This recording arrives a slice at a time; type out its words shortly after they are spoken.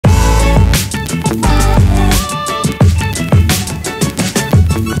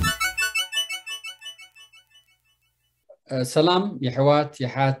سلام يحوات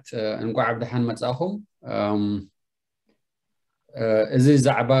يحات نقع عبدحان متأخم إزي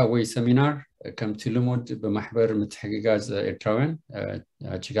زعبا وي سمينار كم تلمود بمحبر متحققات إرتراوين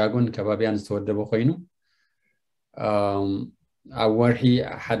شيكاغون كبابيان استودبو خوينو أورحي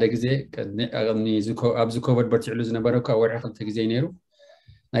حدا جزء أغني زكو أبزكو كوفيد برتعلو زنبارو كأورحي خلت جزء نيرو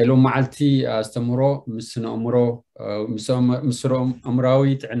نايلو معلتي استمرو مسنا أمرو مسرو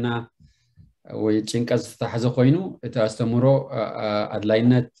أمراوي تعنا ويتشنكاز تحز خوينو استمرو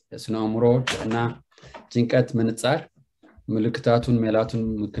أدلاينت سنا أمرو تعنا تشنكات من تصار ملكتاتون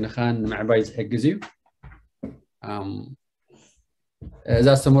ميلاتون مكنخان معبايز حجزيو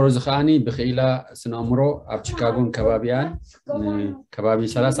إذا استمروا زخاني بخيلة سنأمرو أب شيكاغون كبابيان كبابي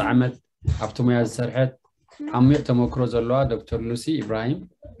 3 عمت أبتو مياز سرحت عميق تموكرو زلوا دكتور لوسي إبراهيم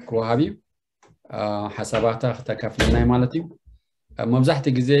كوهابي حساباتا اختكافلنا مالتي مبزحت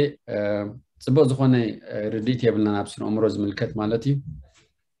جزء صبغ زخاني رديت يبلنا نابسن أمرو زملكت مالتي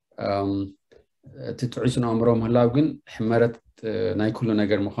تتعيسون أمرو مهلاوغن حمرت ناي كل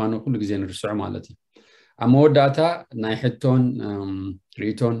نجار مخانو كل جزء نرسع مالتي أمور داتا نايحتون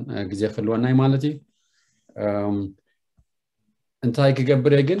ريتون جزء خلونا ناي مالتي انتهاي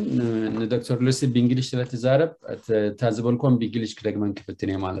كجبريجن ندكتور لوسي بإنجليش ثلاث زارب تازبولكم بإنجليش كده من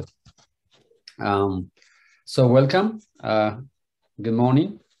كفتني مالتي so welcome good morning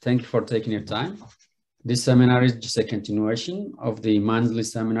thank you for taking your time. This seminar is just a continuation of the monthly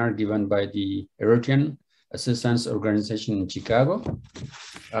seminar given by the Eritrean Assistance Organization in Chicago.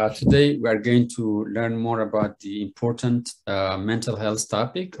 Today, we are going to learn more about the important mental health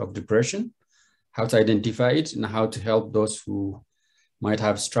topic of depression, how to identify it, and how to help those who might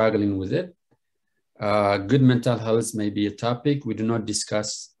have struggling with it. Good mental health may be a topic we do not discuss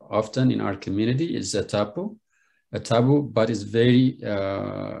often in our community. It's a taboo, but it's very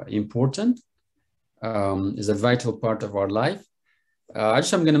important. Is a vital part of our life.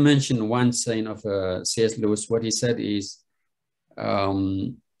 I'm going to mention one saying of C.S. Lewis. What he said is,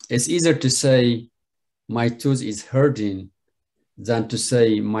 it's easier to say my tooth is hurting than to say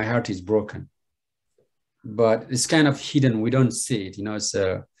my heart is broken. But it's kind of hidden. We don't see it, you know.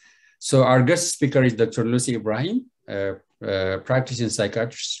 So our guest speaker is Dr. Lucy Ibrahim, practicing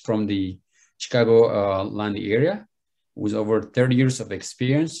psychiatrist from the Chicago land area with over 30 years of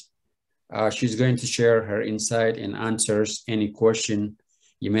experience. She's going to share her insight and answers any question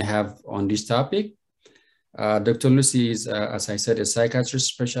you may have on this topic. Dr. Lucy is, as I said, a psychiatrist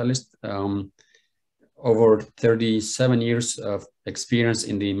specialist, over 37 years of experience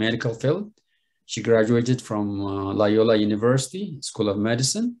in the medical field. She graduated from Loyola University School of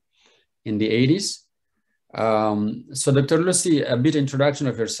Medicine in the 80s. So Dr. Lucy, a bit introduction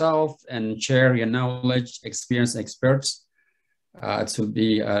of yourself and share your knowledge, experience, experts. It will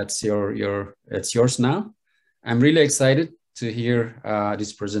be it's yours now. I'm really excited to hear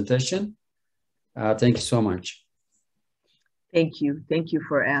this presentation. Thank you so much. Thank you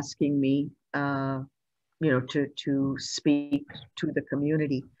for asking me, to speak to the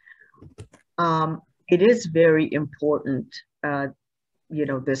community. It is very important,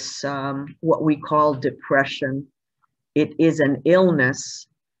 this what we call depression. It is an illness,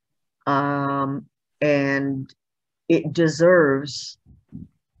 and it deserves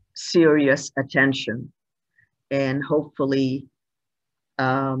serious attention, and hopefully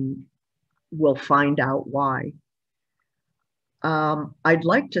we'll find out why. I'd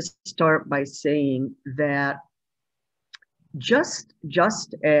like to start by saying that just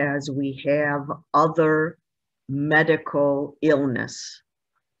as we have other medical illness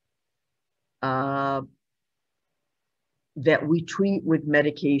that we treat with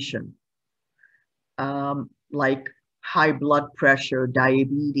medication, like high blood pressure,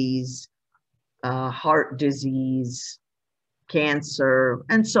 diabetes, heart disease, cancer,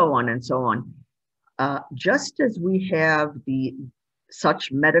 and so on and so on. Just as we have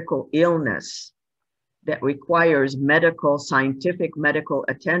such medical illness that requires scientific medical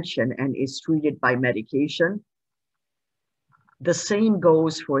attention and is treated by medication, the same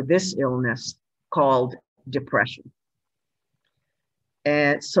goes for this illness called depression.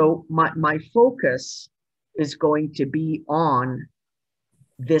 And so my focus is going to be on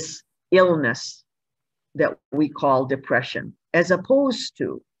this illness that we call depression, as opposed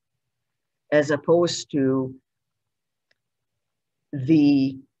to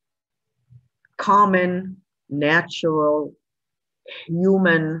the common, natural,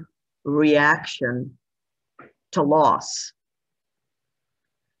 human reaction to loss,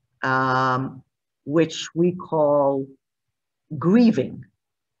 which we call grieving.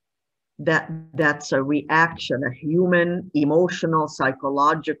 That's a reaction, a human, emotional,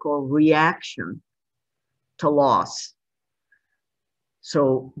 psychological reaction to loss.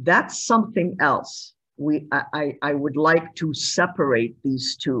 So that's something else. I would like to separate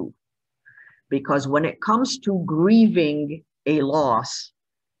these two, because when it comes to grieving a loss,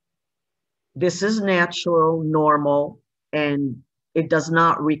 this is natural, normal, and it does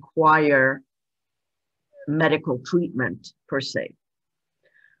not require medical treatment per se.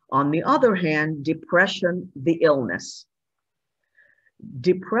 On the other hand, depression, the illness.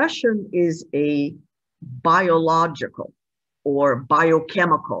 Depression is a biological or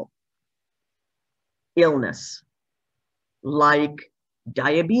biochemical illness, like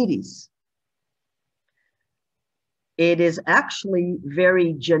diabetes. It is actually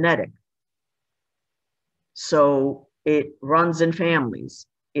very genetic. So it runs in families.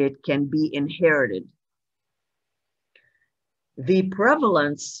 It can be inherited. The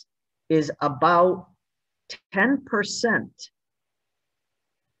prevalence is about 10%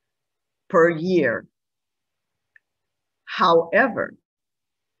 per year. However,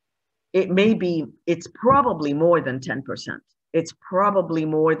 it's probably more than 10%. It's probably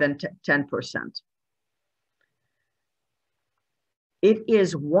more than 10%. It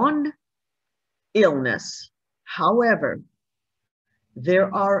is one illness. However,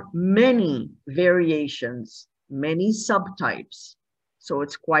 there are many variations, many subtypes. So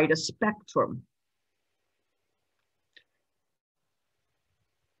it's quite a spectrum.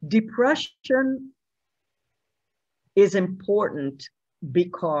 Depression is important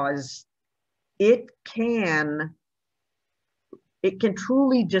because it can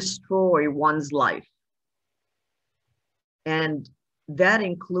truly destroy one's life. And that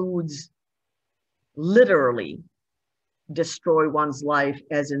includes literally destroy one's life,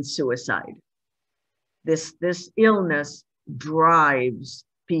 as in suicide. This illness drives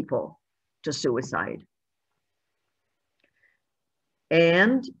people to suicide.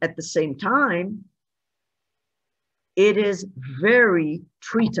 And at the same time, it is very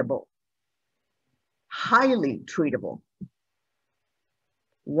treatable, highly treatable.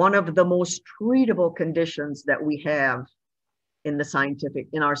 One of the most treatable conditions that we have in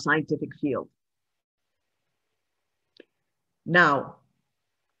our scientific field. Now,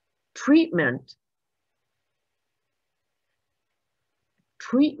 treatment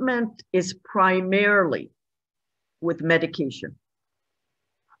is primarily with medication.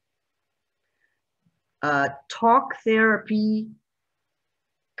 Talk therapy,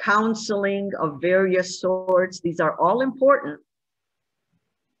 counseling of various sorts, these are all important.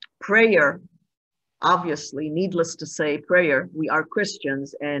 Prayer, obviously, needless to say, prayer. We are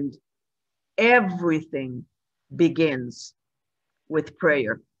Christians, and everything begins with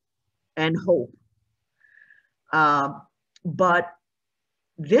prayer and hope. But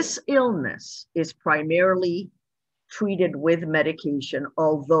this illness is primarily treated with medication,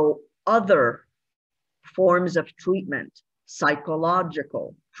 although other forms of treatment,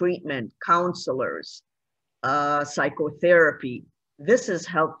 psychological treatment, counselors, psychotherapy, this is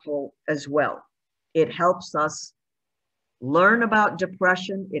helpful as well. It helps us learn about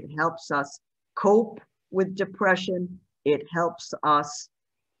depression. It helps us cope with depression. It helps us,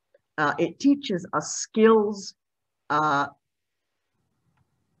 it teaches us skills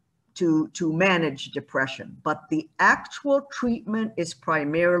to manage depression. But the actual treatment is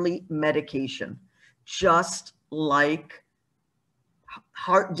primarily medication, just like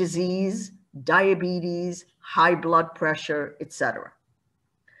heart disease, diabetes, high blood pressure, etc.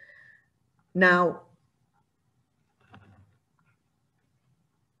 Now,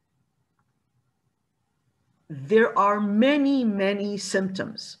 there are many, many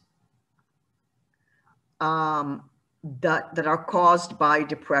symptoms that are caused by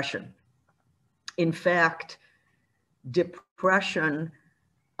depression. In fact, depression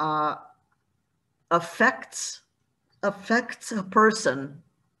affects a person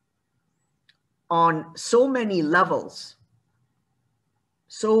on so many levels,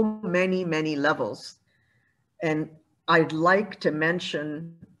 many levels. And I'd like to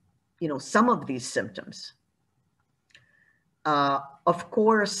mention, some of these symptoms. Of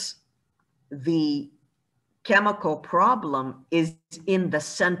course, the chemical problem is in the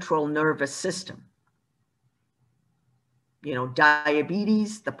central nervous system.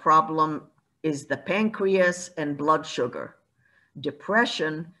 Diabetes, the problem is the pancreas and blood sugar.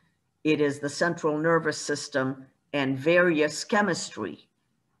 Depression, it is the central nervous system and various chemistry,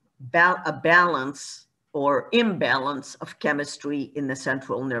 a balance or imbalance of chemistry in the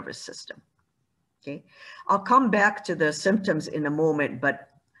central nervous system. Okay, I'll come back to the symptoms in a moment, but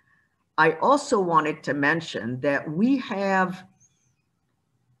I also wanted to mention that we have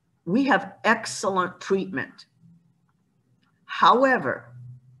excellent treatment. However,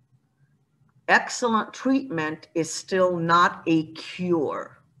 excellent treatment is still not a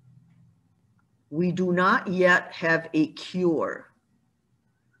cure. We do not yet have a cure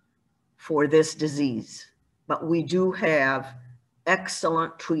for this disease, but we do have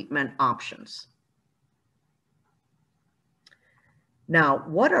excellent treatment options. Now,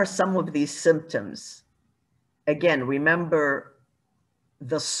 what are some of these symptoms? Again, remember,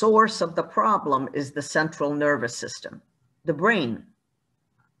 the source of the problem is the central nervous system, the brain.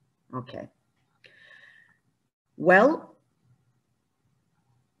 Okay. Well,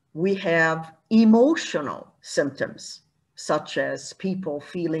 we have emotional symptoms, such as people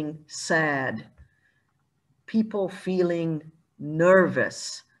feeling sad, people feeling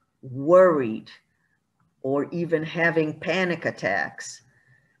nervous, worried, or even having panic attacks,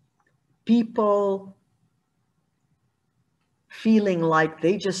 people feeling like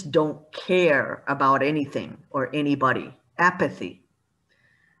they just don't care about anything or anybody, apathy,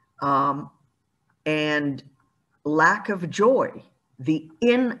 and lack of joy, the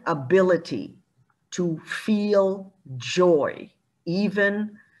inability to feel joy,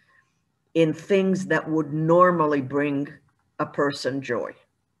 even in things that would normally bring a person joy.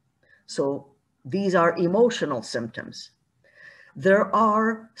 So these are emotional symptoms. There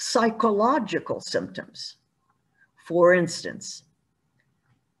are psychological symptoms. For instance,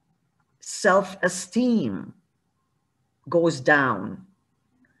 self-esteem goes down,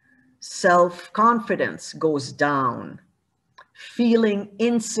 self-confidence goes down, feeling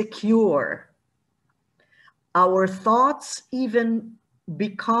insecure. Our thoughts even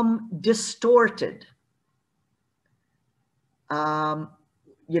become distorted.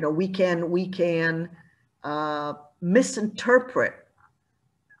 We can misinterpret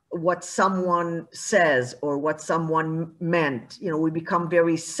what someone says or what someone meant. We become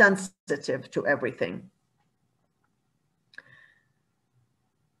very sensitive to everything.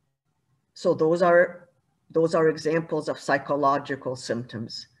 So those are examples of psychological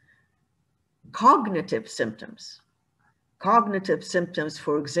symptoms. Cognitive symptoms. Cognitive symptoms,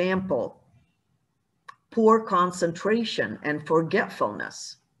 for example, poor concentration and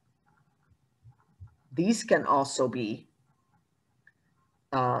forgetfulness. These can also be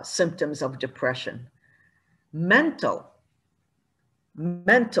symptoms of depression. Mental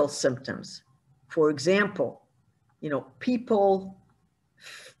symptoms, for example, people,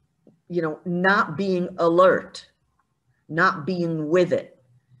 not being alert, not being with it.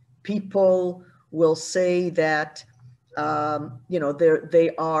 People will say that,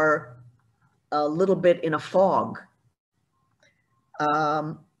 they are a little bit in a fog.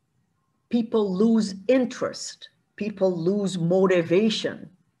 People lose interest. People lose motivation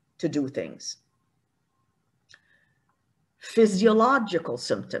to do things. Physiological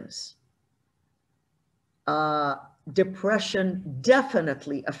symptoms. Depression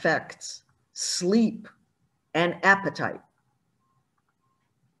definitely affects sleep and appetite.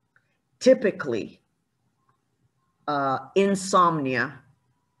 Typically, insomnia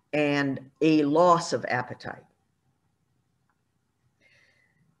and a loss of appetite.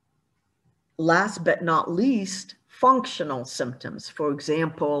 Last but not least, functional symptoms. For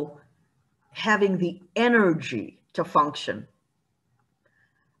example, having the energy to function,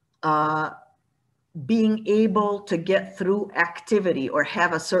 being able to get through activity or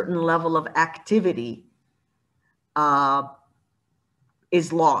have a certain level of activity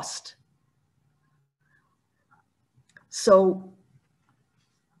is lost. So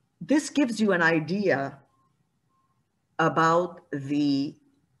this gives you an idea about the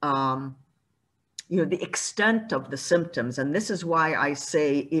the extent of the symptoms. And this is why I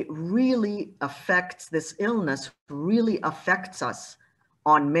say it really affects, this illness really affects us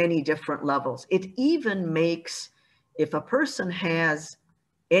on many different levels. It even makes, if a person has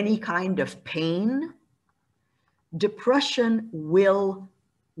any kind of pain, depression will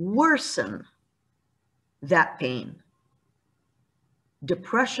worsen that pain.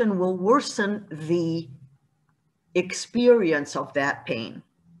 Depression will worsen the experience of that pain.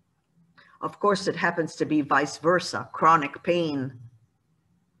 Of course, it happens to be vice versa. Chronic pain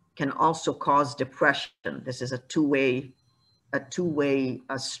can also cause depression. This is a two-way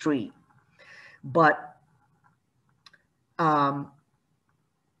street. But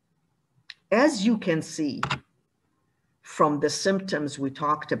as you can see from the symptoms we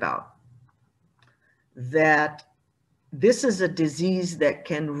talked about, that this is a disease that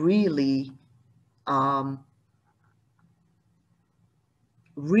can really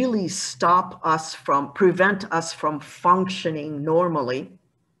prevent us from functioning normally,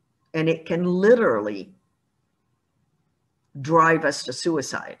 and it can literally drive us to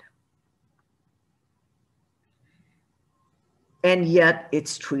suicide. And yet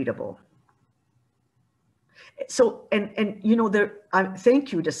it's treatable. So, and you know,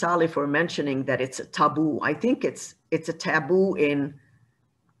 thank you to Sally for mentioning that it's a taboo. I think it's a taboo in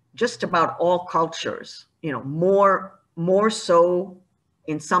just about all cultures, you know, more so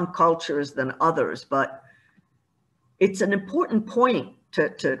in some cultures than others, but it's an important point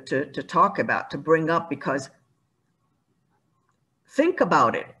to talk about, to bring up, because think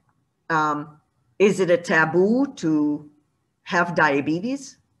about it. Is it a taboo to have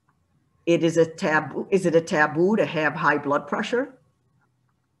diabetes? Is it a taboo to have high blood pressure?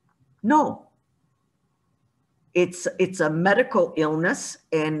 No. It's a medical illness,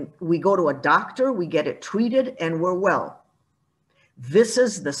 and we go to a doctor, we get it treated, and we're well. This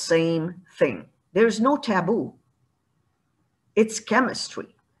is the same thing. There's no taboo. It's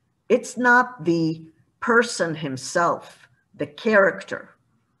chemistry. It's not the person himself, the character.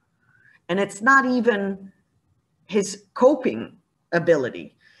 And it's not even his coping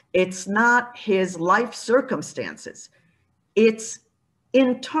ability. It's not his life circumstances. It's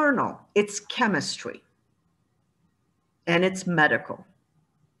internal, it's chemistry, and it's medical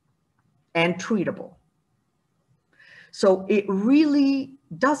and treatable. So it really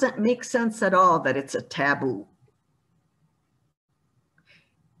doesn't make sense at all that it's a taboo.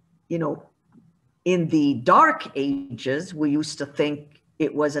 You know, in the dark ages, we used to think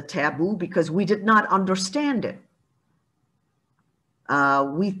it was a taboo because we did not understand it.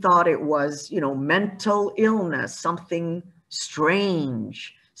 We thought it was, you know, mental illness, something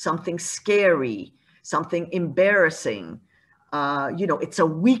strange, something scary, something embarrassing. You know, it's a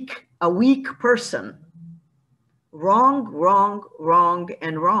weak person. Wrong, wrong, wrong,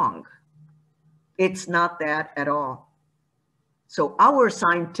 and wrong. It's not that at all. So our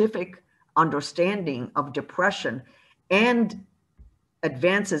scientific understanding of depression and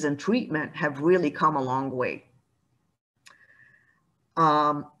advances in treatment have really come a long way.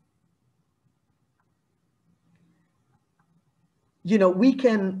 You know, we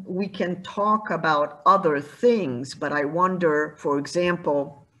can talk about other things, but I wonder, for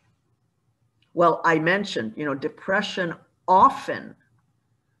example, well, I mentioned, you know, depression often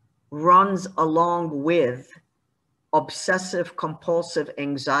runs along with obsessive compulsive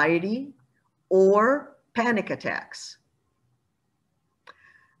anxiety or panic attacks.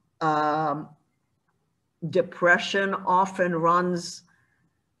 Depression often runs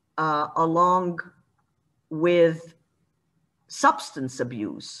along with substance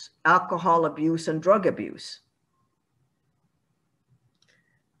abuse, alcohol abuse, and drug abuse.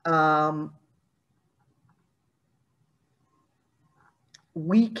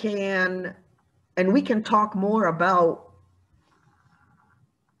 We can talk more about,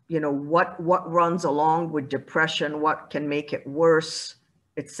 you know, what runs along with depression, what can make it worse,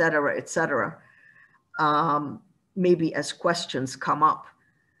 et cetera, et cetera. Maybe as questions come up.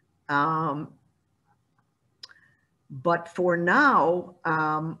 But for now,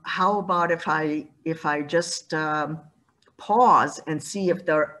 how about if I just pause and see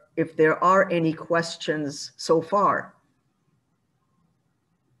if there are any questions so far?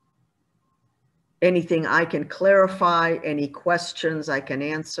 Anything I can clarify, any questions I can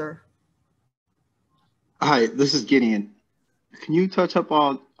answer? Hi, this is Gideon. Can you touch up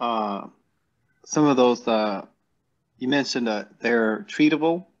on some of those, you mentioned that they're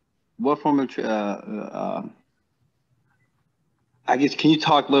treatable. What form of, I guess, can you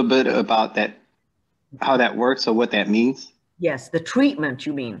talk a little bit about that, how that works or what that means? Yes, the treatment,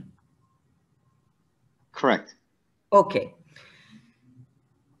 you mean? Correct. Okay.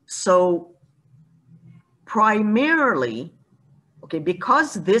 So primarily, okay,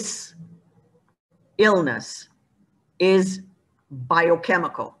 because this illness is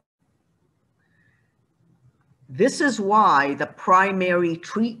biochemical, this is why the primary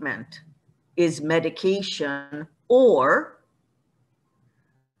treatment is medication, or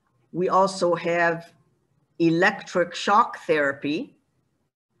we also have electric shock therapy.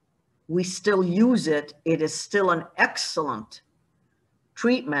 We still use it. It is still an excellent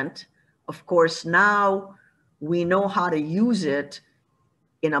treatment. Of course, now we know how to use it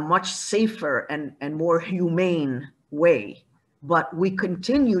in a much safer and more humane way, but we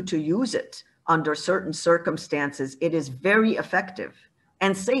continue to use it under certain circumstances. It is very effective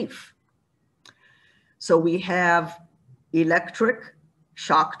and safe. So we have electric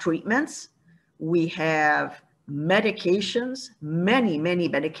shock treatments. We have medications, many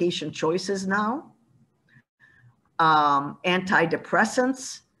medication choices now.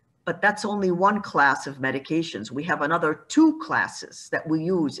 Antidepressants, but that's only one class of medications. We have another 2 classes that we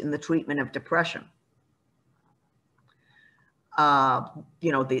use in the treatment of depression.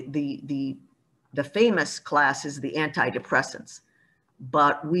 You know, the famous class is the antidepressants,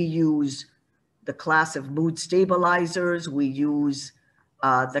 but we use the class of mood stabilizers. We use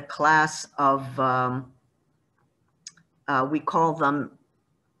the class of, we call them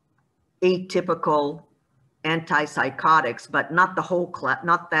atypical antipsychotics, but not the whole class,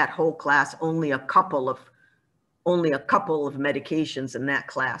 not that whole class, only a couple of medications in that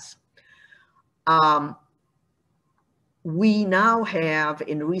class. We now have,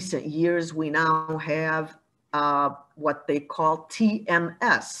 in recent years, we now have what they call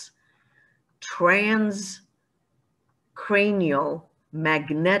TMS, transcranial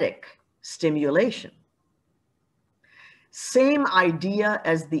magnetic stimulation. Same idea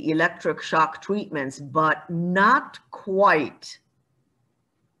as the electric shock treatments, but not quite,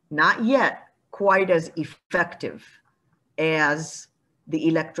 not yet quite as effective as the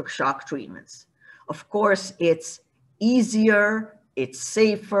electric shock treatments. Of course, it's easier, it's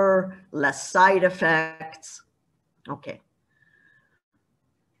safer, less side effects. Okay.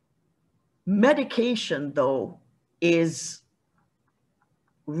 Medication, though, is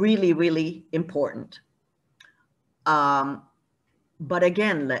really, really important. But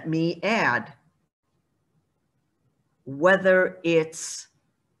again, let me add, whether it's,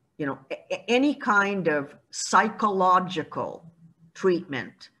 you know, any kind of psychological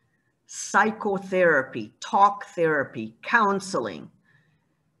treatment, psychotherapy, talk therapy, counseling,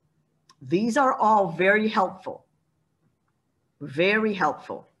 these are all very helpful, very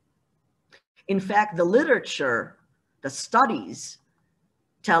helpful. In fact, the literature, the studies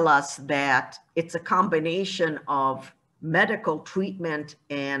tell us that it's a combination of medical treatment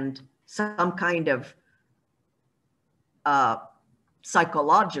and some kind of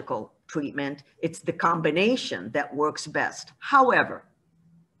psychological treatment. It's the combination that works best. However,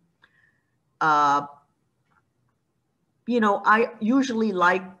 you know, I usually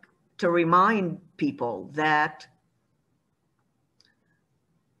like to remind people that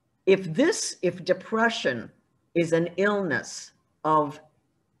if depression is an illness of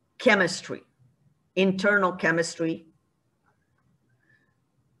chemistry, internal chemistry,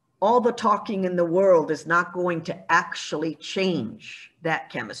 all the talking in the world is not going to actually change that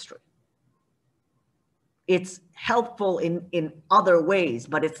chemistry. It's helpful in other ways,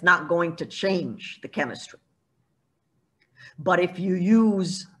 but it's not going to change the chemistry. But if you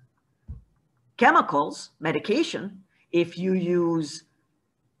use chemicals, medication, if you use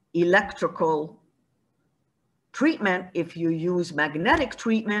electrical treatment, if you use magnetic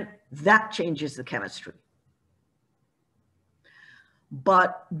treatment, that changes the chemistry.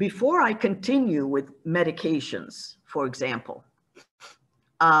 But before I continue with medications, for example,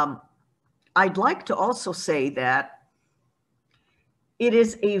 I'd like to also say that it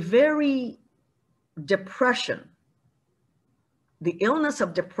is a very depression. The illness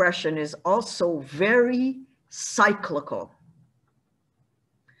of depression is also very cyclical.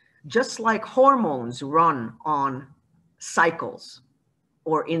 Just like hormones run on cycles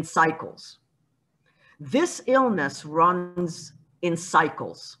or in cycles, this illness runs in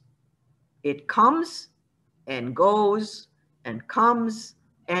cycles. It comes and goes and comes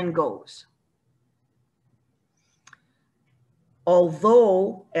and goes.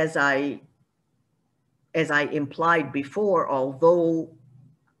 Although, as I implied before, although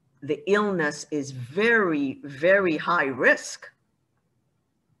the illness is very, very high risk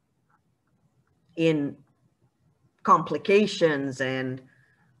in complications and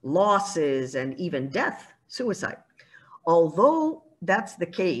losses and even death, suicide. Although that's the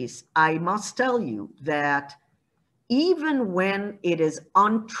case, I must tell you that even when it is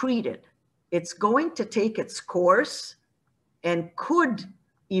untreated, it's going to take its course and could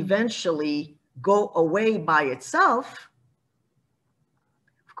eventually go away by itself,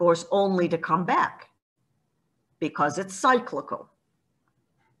 of course, only to come back because it's cyclical.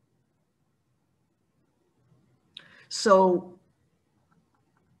 So,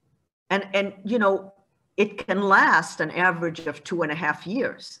 and you know, it can last an average of 2.5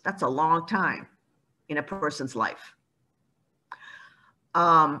 years. That's a long time in a person's life.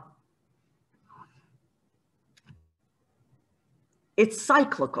 It's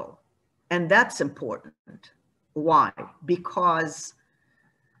cyclical, and that's important. Why? Because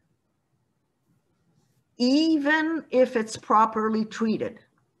even if it's properly treated,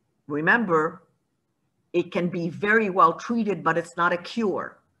 remember, it can be very well treated, but it's not a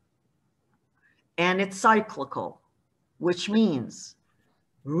cure. And it's cyclical, which means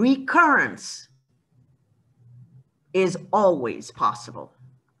recurrence is always possible.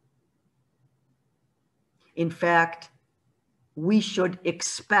 In fact, we should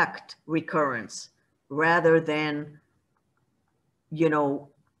expect recurrence rather than, you know,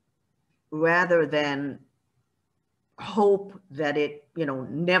 rather than hope that it, you know,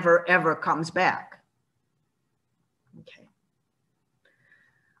 never ever comes back. Okay.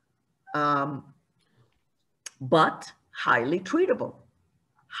 But highly treatable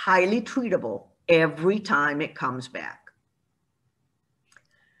every time it comes back.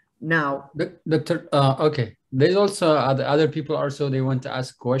 Now, Doctor, okay. There's also other people also, they want to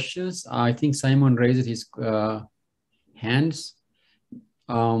ask questions. I think Simon raised his hands.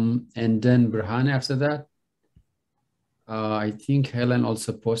 And then Burhan after that. I think Helen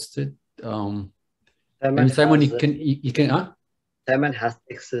also posted. Simon, you can, huh? Simon has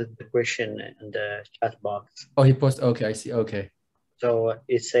texted the question in the chat box. Oh, he posted, okay, I see, okay. So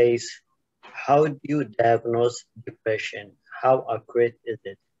it says, how do you diagnose depression? How accurate is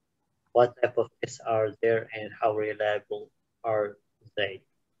it? What type of tests are there and how reliable are they?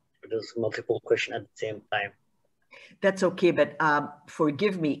 There's multiple questions at the same time. That's okay, but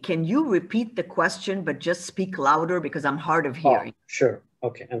forgive me. Can you repeat the question, but just speak louder because I'm hard of hearing? Oh, sure.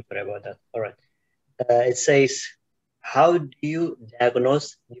 Okay, I'm sorry about that. All right. It says, how do you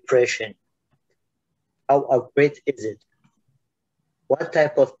diagnose depression? How accurate is it? What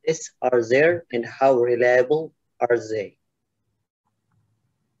type of tests are there and how reliable are they?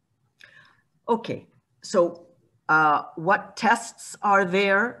 Okay, so what tests are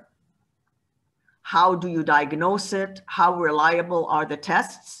there? How do you diagnose it? How reliable are the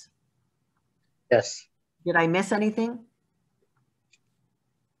tests? Yes. Did I miss anything?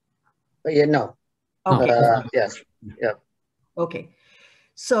 Yeah, no. Okay. Yes. Yeah. Okay.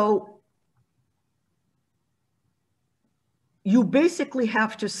 So you basically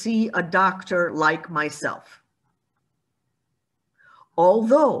have to see a doctor like myself.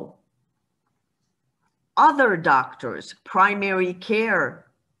 Although other doctors, primary care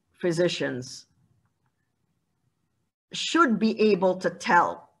physicians, should be able to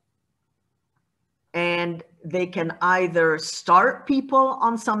tell, and they can either start people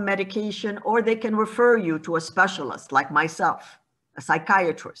on some medication or they can refer you to a specialist like myself, a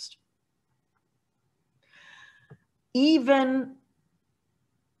psychiatrist. Even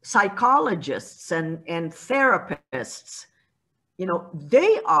psychologists and therapists, you know,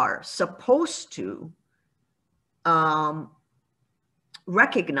 they are supposed to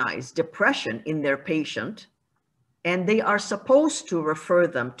recognize depression in their patient, and they are supposed to refer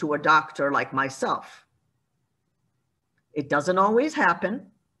them to a doctor like myself. It doesn't always happen,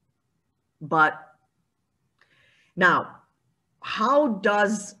 but now, how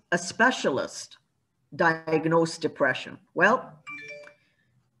does a specialist diagnose depression? Well,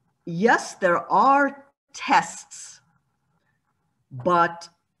 yes, there are tests, but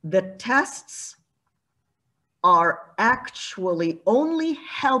the tests are actually only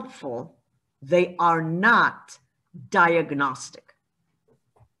helpful. They are not diagnostic.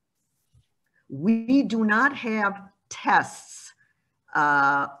 We do not have tests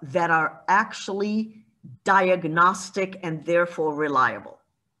that are actually diagnostic and therefore reliable.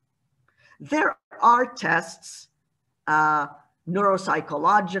 There are tests,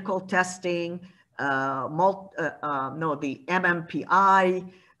 neuropsychological testing, the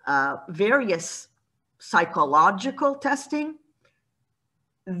MMPI, various psychological testing.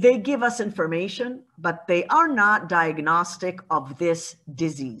 They give us information, but they are not diagnostic of this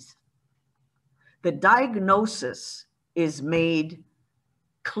disease. The diagnosis is made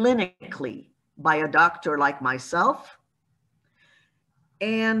clinically by a doctor like myself.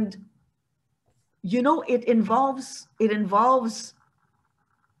 And, you know, it involves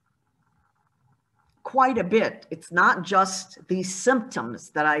quite a bit. It's not just these symptoms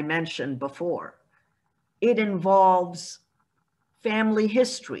that I mentioned before. It involves family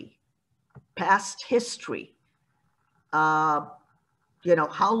history, past history, you know,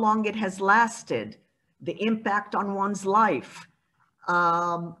 how long it has lasted, the impact on one's life.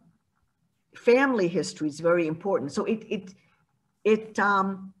 Family history is very important. So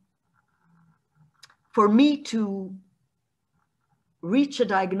for me to reach a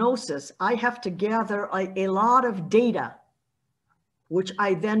diagnosis, I have to gather a lot of data, which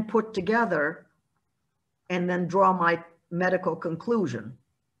I then put together and then draw my medical conclusion.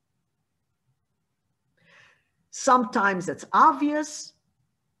 Sometimes it's obvious,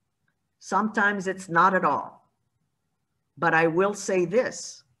 sometimes it's not at all. But I will say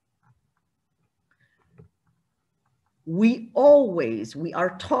this. We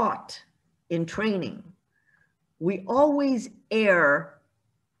are taught in training, we always err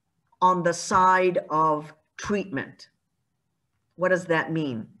on the side of treatment. What does that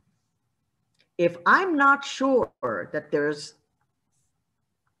mean? If I'm not sure that there's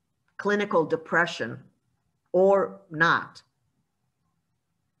clinical depression or not,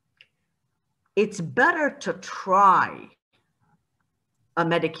 it's better to try a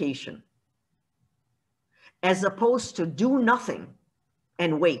medication as opposed to do nothing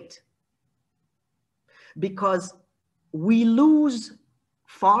and wait. Because we lose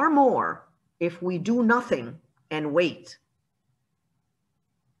far more if we do nothing and wait.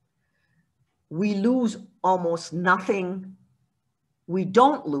 We lose almost nothing. We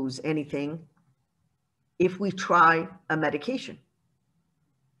don't lose anything if we try a medication.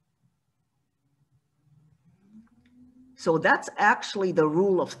 So that's actually the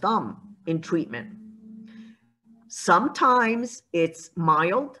rule of thumb in treatment. Sometimes it's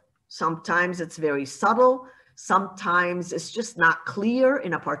mild, sometimes it's very subtle, sometimes it's just not clear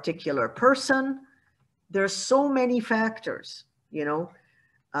in a particular person. There's so many factors, you know.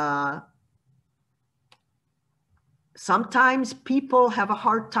 Sometimes people have a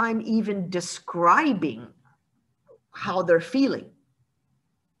hard time even describing how they're feeling.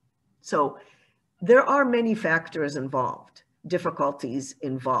 So there are many factors involved, difficulties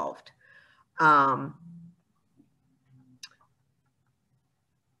involved.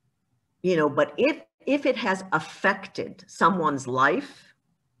 You know, but if it has affected someone's life,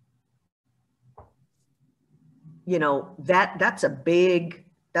 you know, that's a big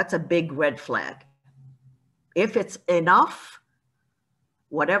red flag. If it's enough,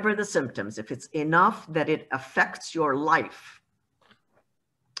 whatever the symptoms, if it's enough that it affects your life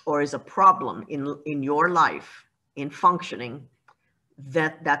or is a problem in your life, in functioning,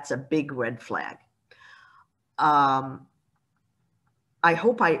 that's a big red flag. I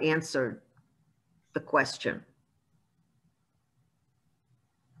hope I answered the question.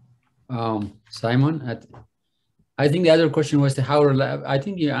 Simon, I think the other question was how, I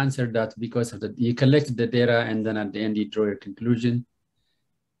think you answered that because of that. You collected the data and then at the end you draw your conclusion.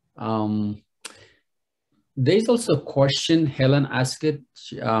 There's also a question Helen asked it.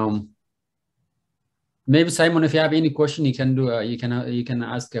 Maybe Simon, if you have any question, you can do. You can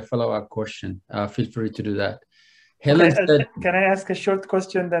ask a follow-up question. Feel free to do that. Helen said, can I ask a short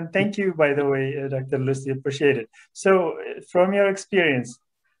question then? Thank you, by the way, Dr. Lucy, appreciate it. So from your experience,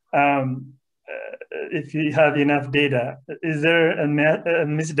 if you have enough data, is there a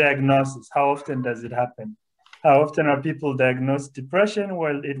misdiagnosis? How often does it happen? How often are people diagnosed depression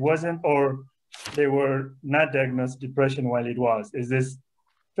while it wasn't, or they were not diagnosed depression while it was? Is this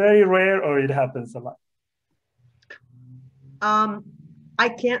very rare or it happens a lot? I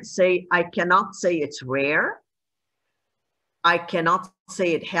cannot say it's rare. I cannot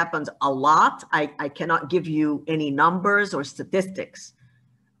say it happens a lot. I cannot give you any numbers or statistics.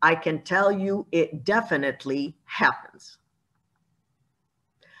 I can tell you it definitely happens.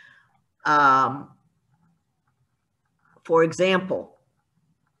 For example,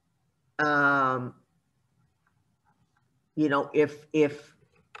 you know, if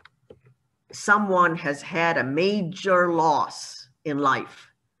someone has had a major loss in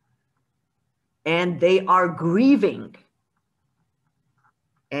life and they are grieving,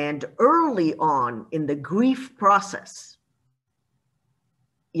 and early on in the grief process,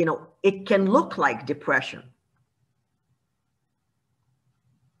 you know, it can look like depression,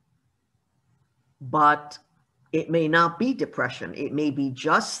 but it may not be depression. It may be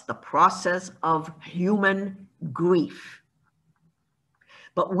just the process of human grief.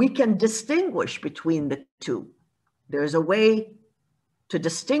 But we can distinguish between the two. There's a way to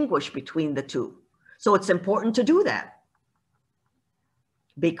distinguish between the two. So it's important to do that.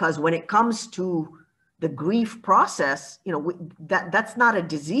 Because when it comes to the grief process, you know, that's not a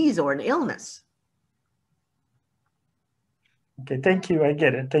disease or an illness. Okay, thank you. I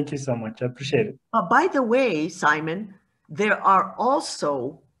get it. Thank you so much. I appreciate it. By the way, Simon, there are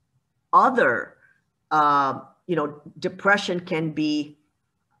also other, you know, depression can be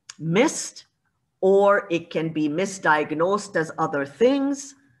missed or it can be misdiagnosed as other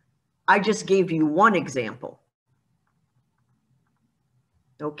things. I just gave you one example.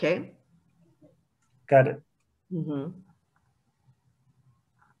 Okay. Got it. Mm-hmm.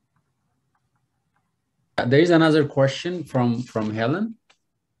 there is another question from Helen.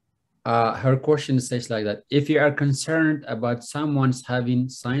 Her question says like that: if you are concerned about someone's having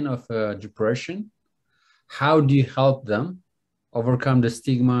sign of depression, how do you help them overcome the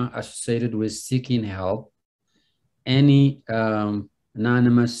stigma associated with seeking help? Any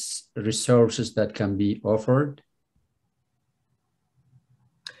anonymous resources that can be offered?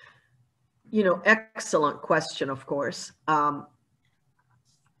 You know, excellent question, of course.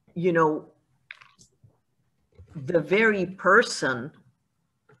 You know, the very person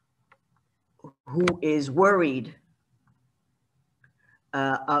who is worried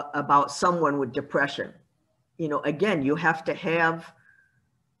about someone with depression, you know, again, you have to have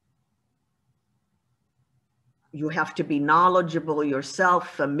You have to be knowledgeable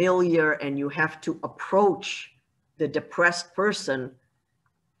yourself, familiar, and you have to approach the depressed person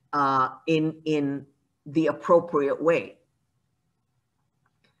in the appropriate way.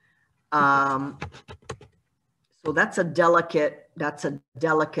 So that's a delicate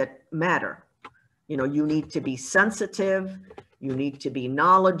matter. You know, you need to be sensitive, you need to be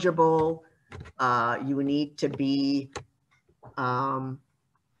knowledgeable, you need to be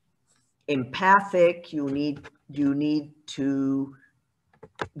empathic, you need to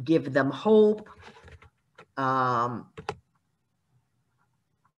give them hope,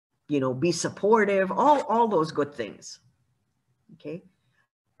 you know, be supportive, all those good things. Okay.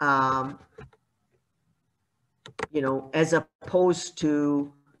 You know, as opposed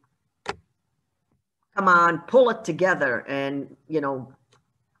to, come on, pull it together and, you know,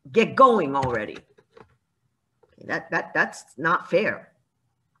 get going already. That's not fair.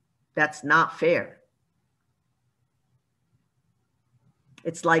 That's not fair.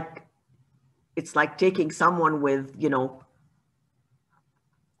 It's like taking someone with, you know,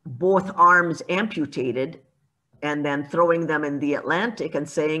 both arms amputated and then throwing them in the Atlantic and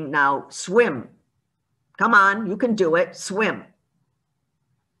saying, now swim. Come on, you can do it, swim.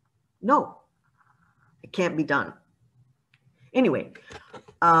 No, it can't be done. Anyway,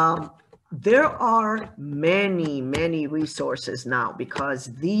 there are many resources now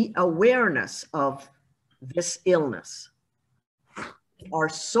because the awareness of this illness are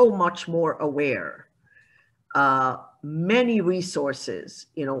so much more aware. Many resources,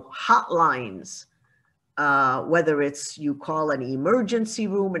 you know, hotlines, whether it's you call an emergency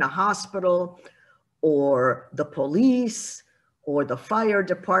room in a hospital or the police or the fire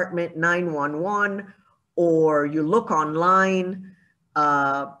department, 911, or you look online,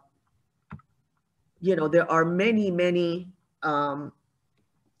 you know, there are many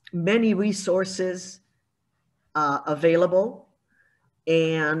resources available,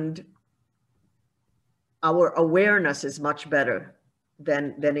 and our awareness is much better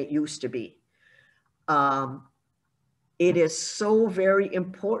than it used to be. It is so very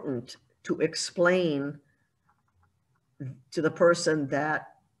important to explain to the person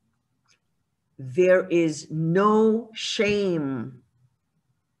that there is no shame,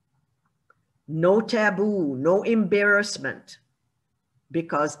 no taboo, no embarrassment,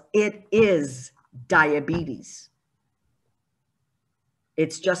 because it is diabetes.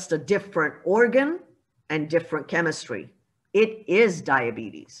 It's just a different organ and different chemistry. It is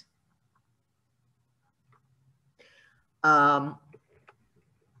diabetes.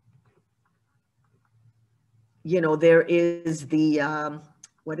 You know, there is the,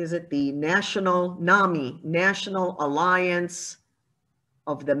 what is it? The NAMI, National Alliance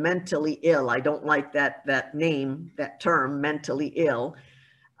of the Mentally Ill. I don't like that name, that term, mentally ill.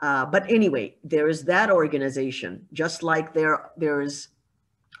 But anyway, there is that organization, just like there's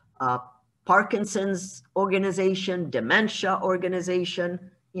Parkinson's organization, dementia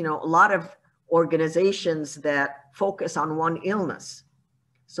organization, you know, a lot of organizations that focus on one illness.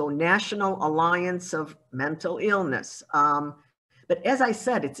 So National Alliance of Mental Illness. But as I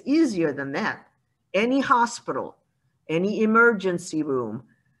said, it's easier than that. Any hospital, any emergency room,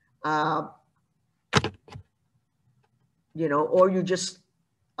 you know, or you just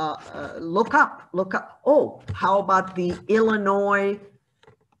look up. Oh, how about the Illinois,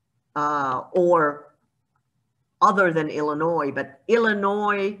 or other than Illinois, but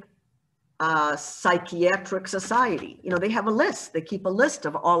Illinois Psychiatric Society. You know, they have a list. They keep a list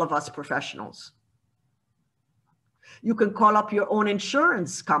of all of us professionals. You can call up your own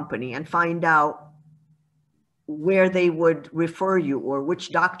insurance company and find out where they would refer you or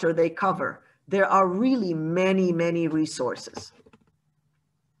which doctor they cover. There are really many resources.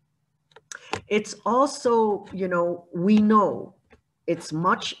 It's also, you know, we know it's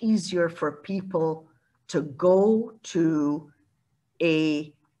much easier for people to go to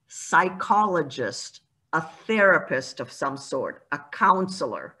a psychologist, a therapist of some sort, a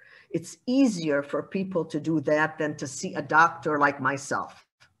counselor. It's easier for people to do that than to see a doctor like myself.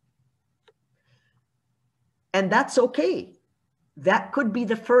 And that's okay. That could be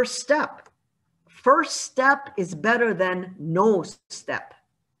the first step. First step is better than no step.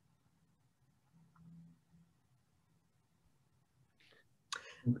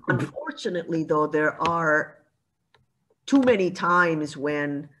 Unfortunately, though, there are too many times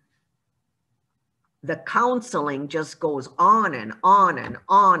when the counseling just goes on and on and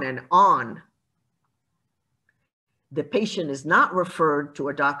on and on. The patient is not referred to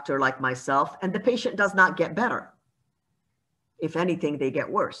a doctor like myself, and the patient does not get better. If anything, they get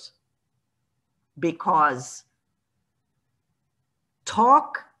worse. Because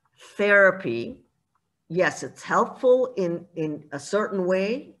talk therapy, yes, it's helpful in a certain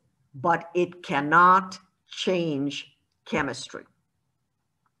way, but it cannot change chemistry.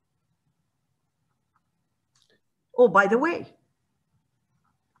 Oh, by the way,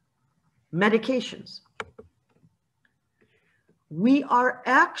 medications. We are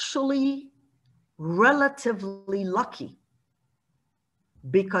actually relatively lucky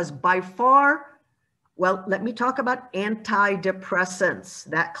because by far, well, let me talk about antidepressants,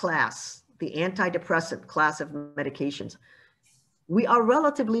 that class, the antidepressant class of medications. We are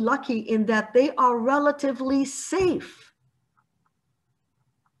relatively lucky in that they are relatively safe.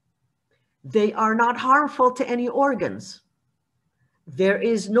 They are not harmful to any organs. There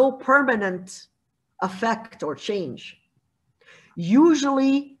is no permanent effect or change.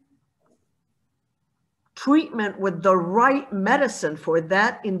 Usually, treatment with the right medicine for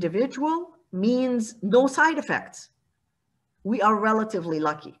that individual means no side effects. We are relatively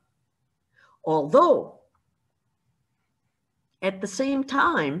lucky. Although, at the same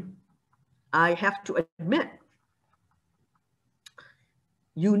time, I have to admit,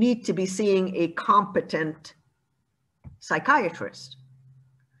 you need to be seeing a competent psychiatrist,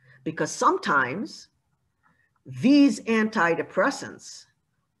 because sometimes these antidepressants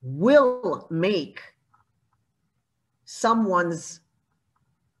will make someone's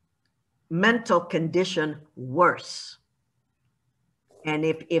mental condition worse. And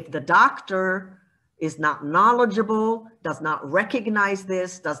if the doctor is not knowledgeable, does not recognize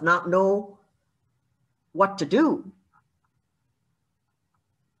this, does not know what to do,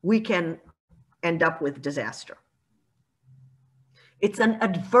 we can end up with disaster. It's an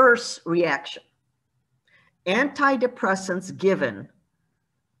adverse reaction. Antidepressants given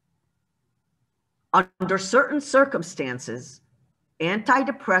under certain circumstances,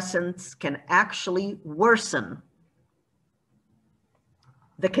 antidepressants can actually worsen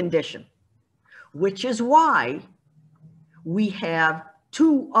the condition, which is why we have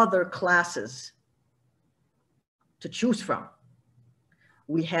two other classes to choose from.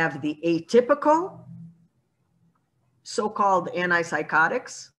 We have the atypical, so-called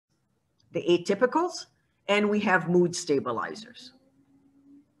antipsychotics, the atypicals, and we have mood stabilizers.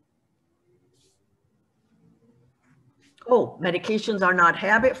 Oh, medications are not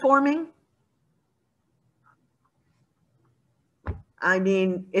habit forming. I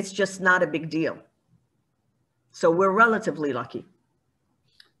mean, it's just not a big deal. So we're relatively lucky.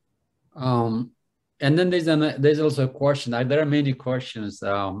 And then there's also a question. There are many questions.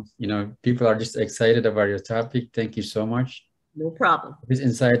 You know, people are just excited about your topic. Thank you so much. No problem. His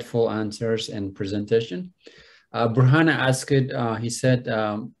insightful answers and presentation. Burhana asked, he said,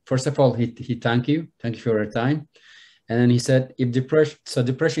 first of all, he thank you for your time. And then he said, if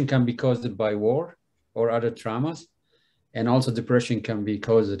depression can be caused by war or other traumas, and also depression can be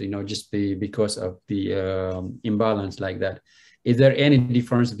caused, you know, just because of the imbalance like that. Is there any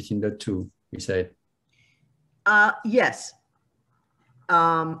difference between the two? He said. Yes.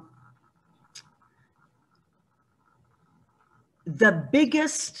 The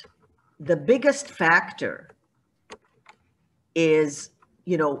biggest factor is,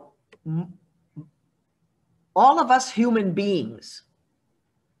 you know, all of us human beings,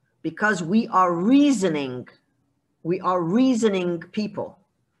 because we are reasoning people.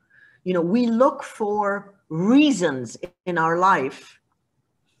 You know, we look for reasons in our life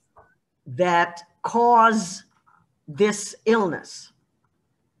that cause this illness.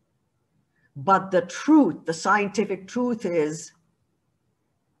 But the truth, the scientific truth is,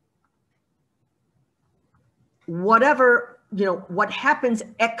 whatever, you know, what happens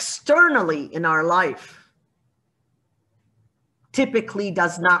externally in our life typically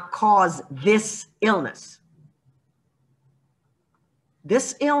does not cause this illness.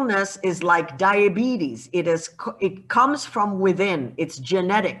 This illness is like diabetes. It comes from within. It's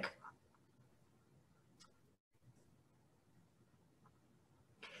genetic.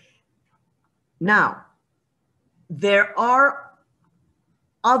 Now, there are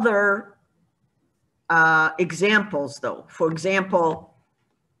other examples, though. For example,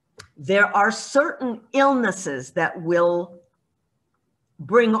 there are certain illnesses that will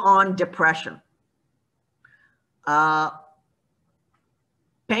bring on depression.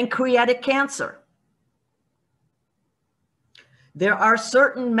 Pancreatic cancer. There are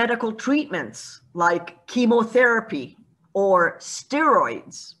certain medical treatments like chemotherapy or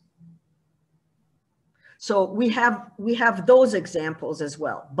steroids. So we have those examples as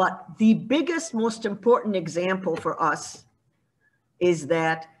well. But the biggest, most important example for us is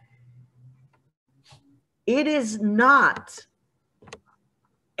that it is not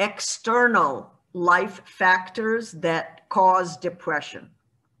external life factors that cause depression.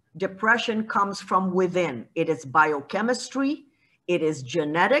 Depression comes from within. It is biochemistry, it is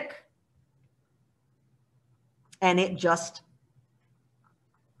genetic, and it just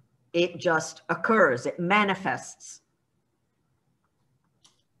occurs, it manifests.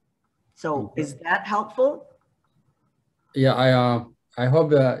 So is that helpful? Yeah, I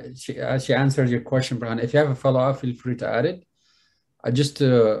hope she answered your question, Brian. If you have a follow-up, feel free to add it. I just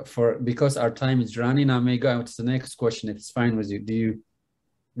because our time is running, I may go to the next question if it's fine with you.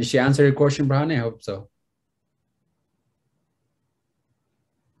 Did she answer your question, Brian? I hope so.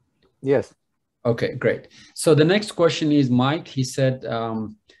 Yes. Okay, great. So the next question is Mike. He said,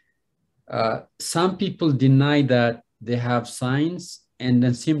 some people deny that they have signs and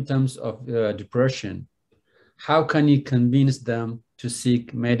then symptoms of depression. How can you convince them to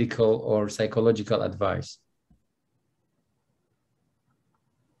seek medical or psychological advice?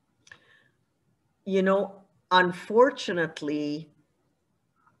 You know, unfortunately,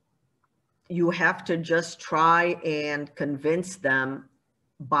 you have to just try and convince them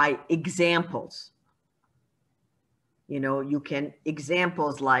by examples. You know, you can,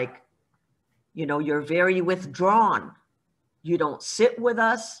 examples like, you know, you're very withdrawn. You don't sit with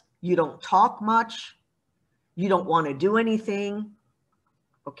us. You don't talk much. You don't want to do anything.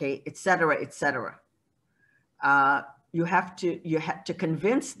 Okay, et cetera, et cetera. You have to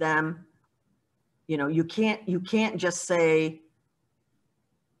convince them. You know, you can't just say,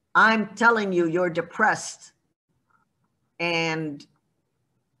 I'm telling you you're depressed and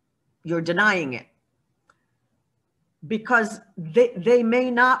you're denying it, because they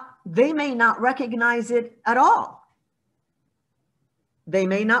may not recognize it at all. They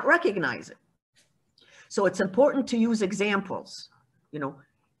may not recognize it. So it's important to use examples. You know,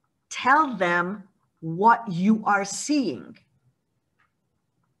 tell them what you are seeing.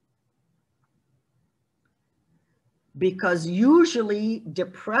 Because usually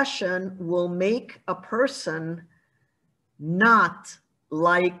depression will make a person not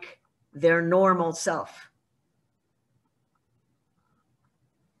like their normal self.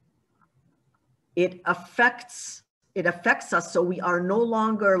 It affects us, so we are no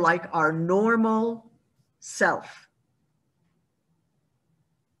longer like our normal self.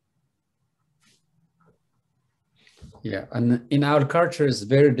 Yeah, and in our culture, it's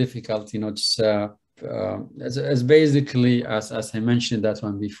very difficult. You know, it's as basically as I mentioned that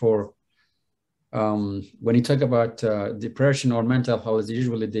one before. When you talk about depression or mental health,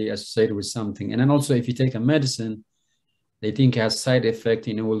 usually they associate with something, and then also if you take a medicine, they think it has side effect.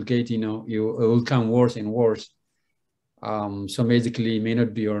 You know, will get it will come worse and worse. So basically, it may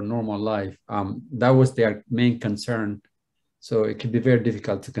not be your normal life. That was their main concern. So it could be very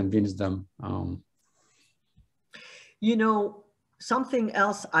difficult to convince them. You know, something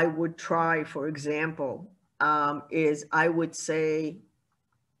else I would try, for example, is I would say,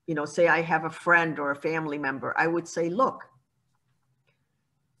 you know, say I have a friend or a family member, I would say, look,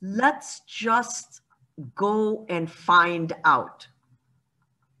 let's just go and find out.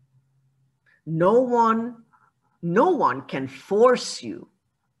 No one can force you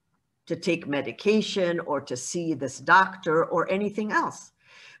to take medication or to see this doctor or anything else.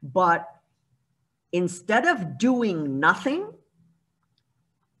 But instead of doing nothing,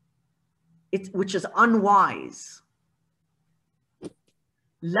 which is unwise,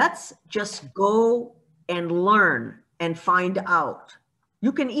 let's just go and learn and find out.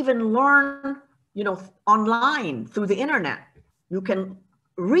 You can even learn, you know, online through the internet. You can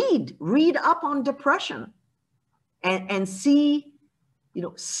read up on depression and see, you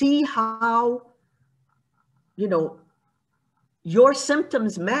know, see how, you know, your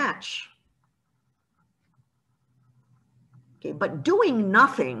symptoms match. Okay, but doing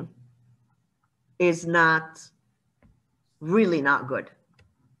nothing is really not good.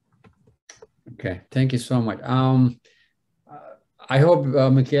 Okay, thank you so much. I hope,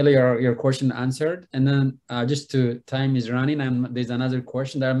 Michaela, your question answered. And then time is running, and there's another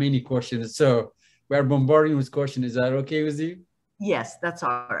question. There are many questions, so we are bombarding with questions. Is that okay with you? Yes, that's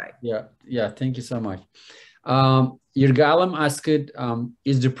all right. Yeah, thank you so much. Yirgalam asked,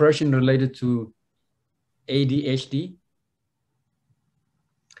 is depression related to ADHD?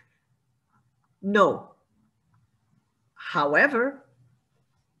 No. However,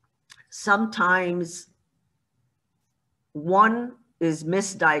 sometimes one is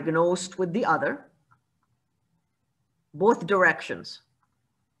misdiagnosed with the other, both directions.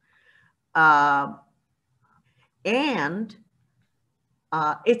 And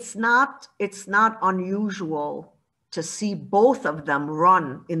it's not unusual to see both of them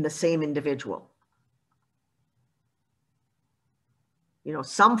run in the same individual. You know,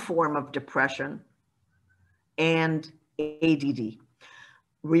 some form of depression and ADD.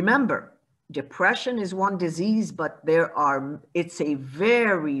 remember, depression is one disease, but it's a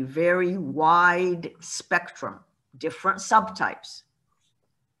very, very wide spectrum, different subtypes.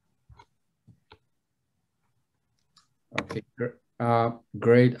 Okay,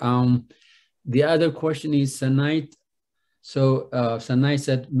 great. The other question is Sanai. So Sanai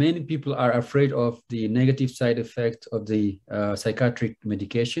said, many people are afraid of the negative side effect of the psychiatric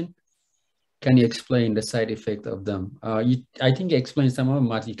medication. Can you explain the side effect of them? I think you explained some of them,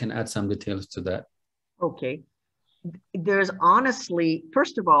 but you can add some details to that. Okay. There's honestly,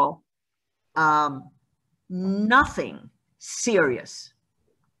 first of all, nothing serious.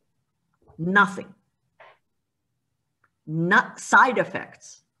 Nothing. Not side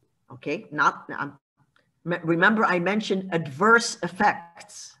effects. Okay. Remember, I mentioned adverse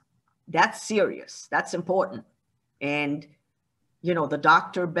effects. That's serious. That's important. And you know, the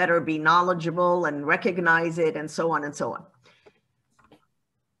doctor better be knowledgeable and recognize it and so on and so on.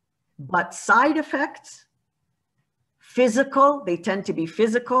 But side effects, physical, they tend to be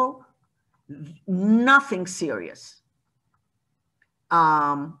physical, nothing serious.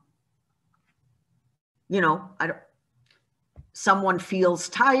 You know, someone feels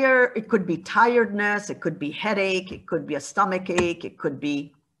tired. It could be tiredness. It could be headache. It could be a stomach ache. It could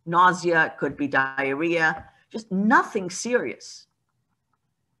be nausea. It could be diarrhea. Just nothing serious.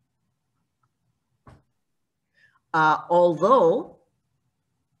 Although,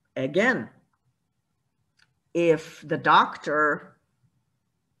 again, if the doctor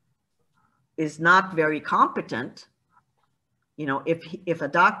is not very competent, you know, if a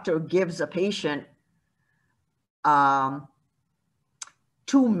doctor gives a patient a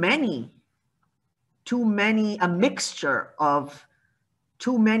mixture of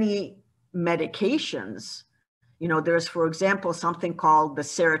too many medications, you know, there's, for example, something called the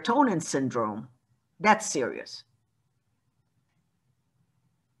serotonin syndrome. That's serious.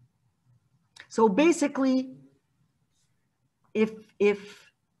 So basically, if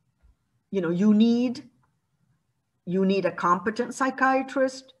you know, you need a competent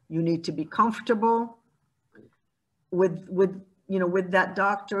psychiatrist, you need to be comfortable with that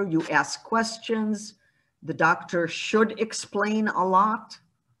doctor. You ask questions. The doctor should explain a lot.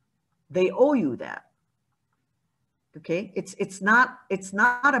 They owe you that. Okay, it's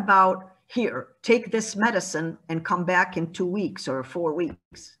not about, here, take this medicine and come back in 2 weeks or 4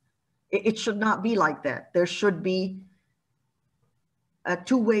 weeks. It should not be like that. There should be a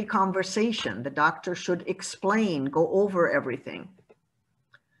two-way conversation. The doctor should explain, go over everything.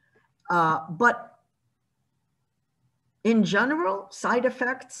 But in general, side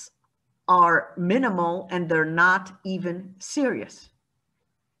effects are minimal and they're not even serious.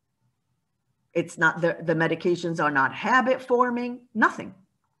 It's not, the medications are not habit forming, nothing.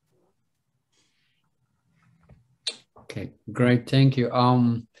 Okay, great, thank you.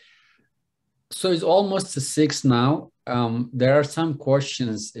 So it's almost 6 now. There are some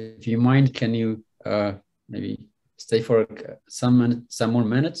questions. If you mind, can you maybe stay for some more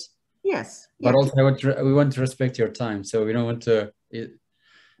minutes? Yes. But yes. also we want to respect your time, so we don't want to.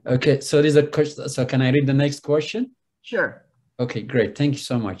 Okay, so there's a question. So can I read the next question? Sure. Okay, great. Thank you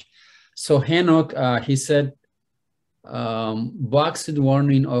so much. So Hanok, he said, boxed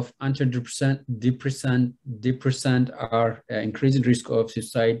warning of antidepressant are increased risk of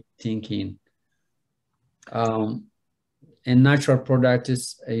suicide thinking. And natural product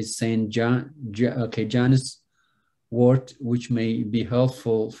is St. John's wort, which may be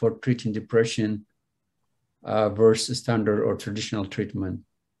helpful for treating depression versus standard or traditional treatment.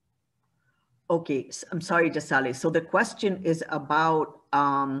 Okay, I'm sorry, Jasali. So the question is about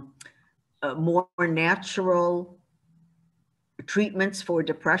more natural treatments for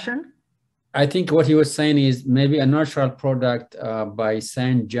depression? I think what he was saying is maybe a natural product by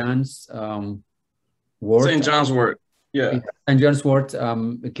St. John's wort. St. John's wort, yeah. St. John's wort,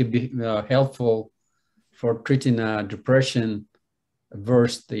 it could be helpful for treating depression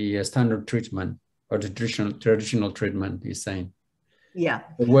versus the standard treatment or the traditional treatment, he's saying. Yeah.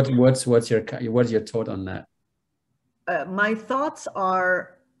 What's your thought on that? My thoughts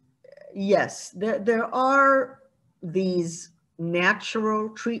are, yes, there are these natural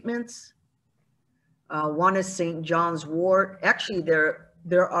treatments. One is St. John's wort. Actually,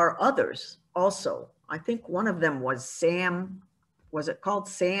 there are others also. I think one of them was was it called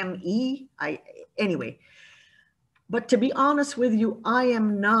SAM-E? Anyway, but to be honest with you, I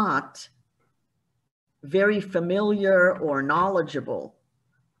am not very familiar or knowledgeable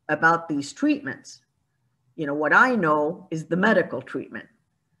about these treatments. You know, what I know is the medical treatment,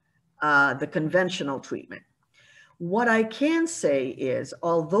 the conventional treatment. What I can say is,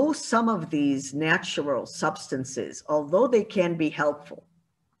 although some of these natural substances, although they can be helpful,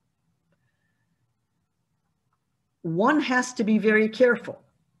 one has to be very careful,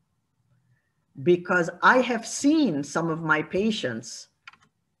 because I have seen some of my patients,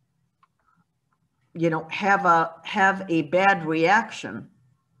 you know, have a bad reaction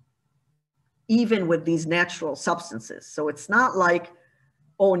even with these natural substances. So it's not like,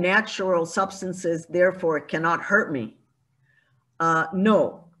 oh, natural substances, therefore it cannot hurt me.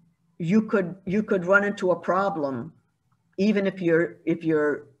 No, you could run into a problem even if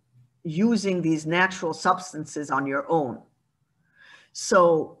you're using these natural substances on your own.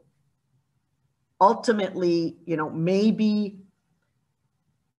 So ultimately, you know, maybe,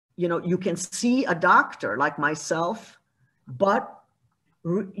 you know, you can see a doctor like myself, but,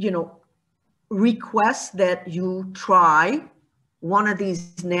 you know, request that you try one of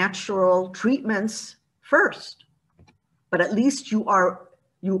these natural treatments first. But at least you are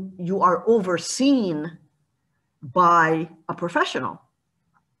overseen by a professional.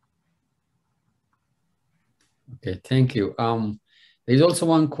 Okay, thank you. There's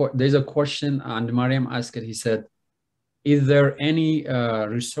also there's a question, and Mariam asked it. He said, is there any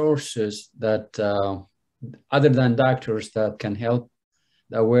resources that other than doctors that can help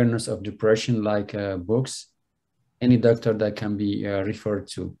the awareness of depression, like books, any doctor that can be referred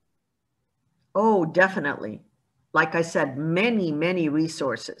to? Oh, definitely. Like I said, many, many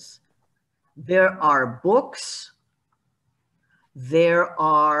resources. There are books. There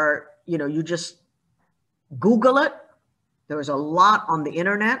are, you know, you just Google it. There's a lot on the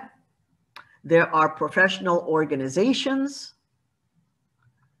internet. There are professional organizations.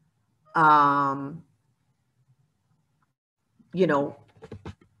 You know,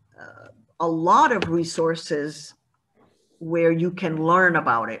 a lot of resources where you can learn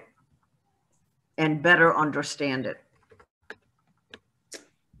about it and better understand it.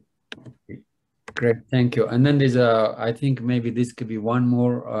 Great, thank you. And then there's I think maybe this could be one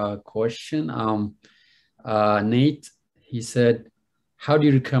more question. Nate, he said, how do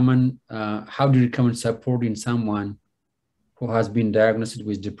you recommend supporting someone who has been diagnosed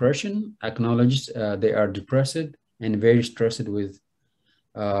with depression, acknowledges they are depressed and very stressed with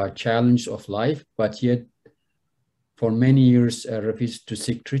challenge of life, but yet for many years refused to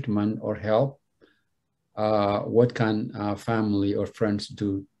seek treatment or help? What can family or friends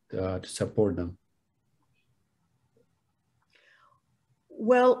do to support them?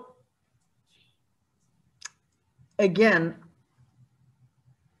 Well, again,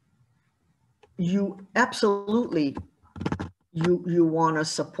 you absolutely, you want to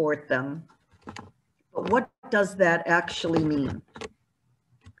support them. But what does that actually mean?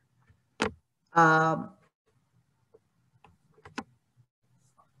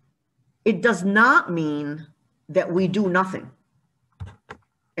 It does not mean that we do nothing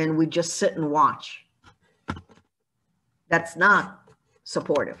and we just sit and watch. That's not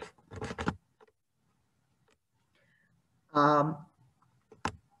supportive.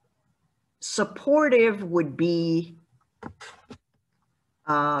 Supportive would be,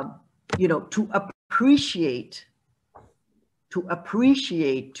 you know, to appreciate,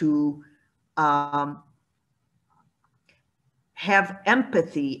 to have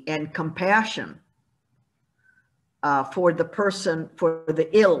empathy and compassion for the person, for the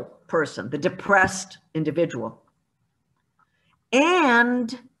ill person, the depressed individual.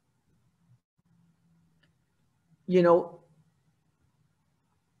 And, you know,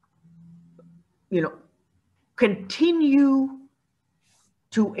 continue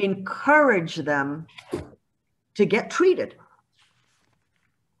to encourage them to get treated.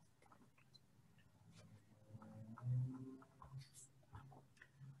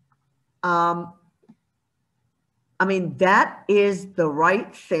 I mean, that is the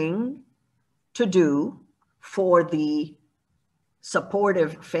right thing to do for the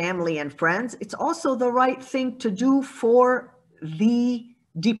supportive family and friends. It's also the right thing to do for the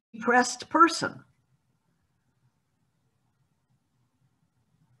depressed person.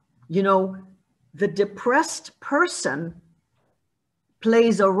 You know, the depressed person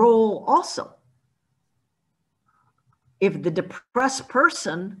plays a role also. If the depressed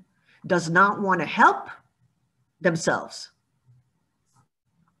person does not want to help themselves,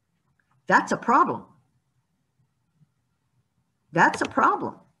 that's a problem. That's a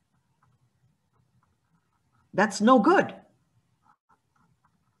problem. That's no good.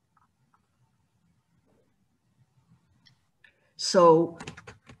 So,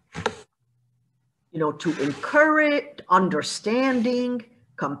 you know, to encourage understanding,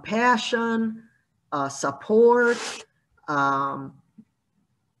 compassion, support,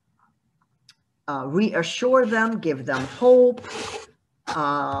 reassure them, give them hope,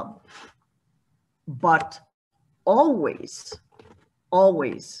 but always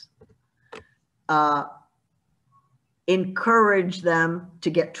encourage them to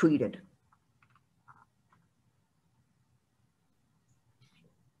get treated.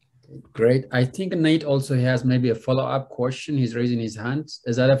 Great. I think Nate also has maybe a follow-up question. He's raising his hand.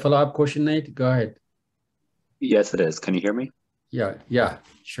 Is that a follow-up question, Nate? Go ahead. Yes, it is. Can you hear me? Yeah,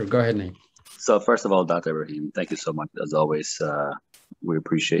 sure. Go ahead, Nate. So first of all, Dr. Ibrahim, thank you so much. As always, we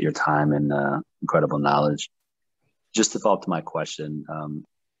appreciate your time and incredible knowledge. Just to follow up to my question,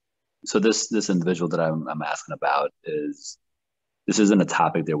 so this individual that I'm asking about this isn't a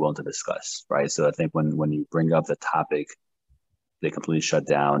topic they're willing to discuss, right? So I think when you bring up the topic, they completely shut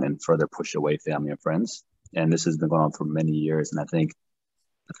down and further push away family and friends. And this has been going on for many years. And I think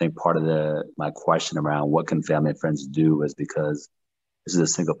part of my question around what can family and friends do is because this is a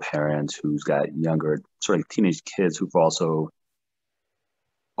single parent who's got younger, sort of teenage kids who've also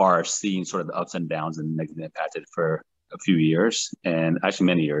are seeing sort of the ups and downs and negatively impacted for a few years, and actually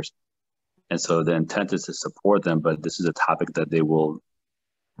many years. And so the intent is to support them, but this is a topic that they will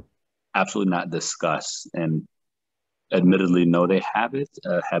absolutely not discuss. And admittedly know they have it,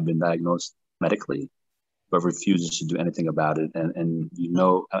 have been diagnosed medically, but refuses to do anything about it. And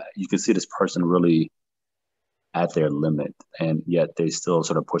you can see this person really at their limit, and yet they still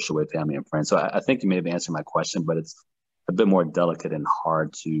sort of push away family and friends. So I think you may have answered my question, but it's a bit more delicate and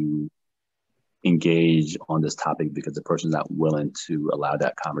hard to engage on this topic because the person's not willing to allow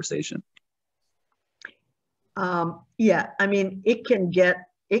that conversation. Yeah, I mean, it can get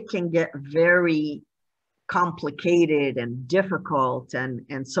very complicated and difficult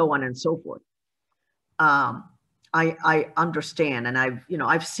and so on and so forth. I understand, and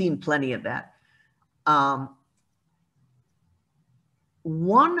I've seen plenty of that.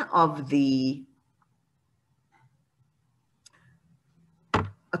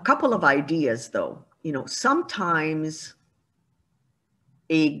 A couple of ideas though, sometimes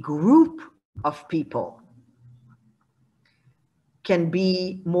a group of people can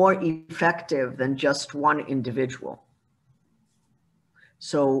be more effective than just one individual.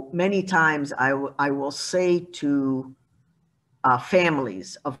 So many times I will say to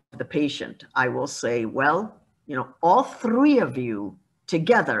families of the patient, I will say, well, all three of you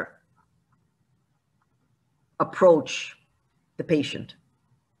together approach the patient.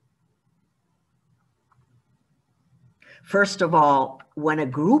 First of all, when a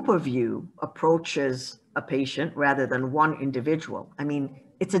group of you approaches a patient rather than one individual, I mean,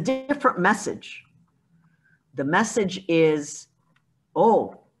 it's a different message. The message is,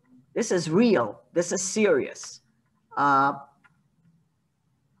 oh, this is real, this is serious.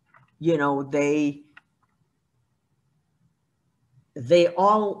 They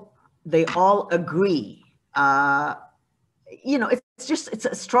all agree. It's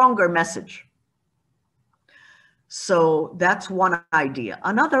a stronger message. So that's one idea.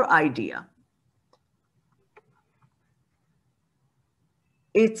 Another idea,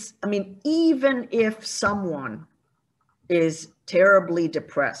 even if someone is terribly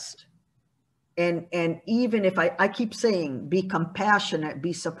depressed, and even if I keep saying, be compassionate,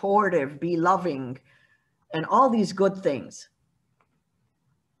 be supportive, be loving, and all these good things,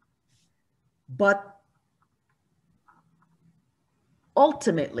 but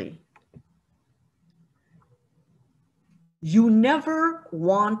ultimately, you never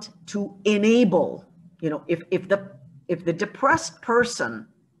want to enable, if the depressed person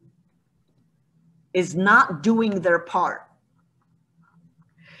is not doing their part,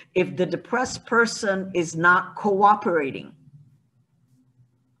 if the depressed person is not cooperating,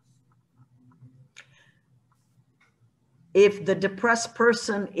 if the depressed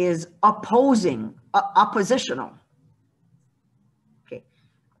person is oppositional, okay,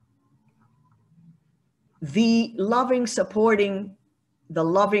 the loving,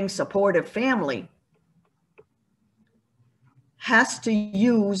 supportive family has to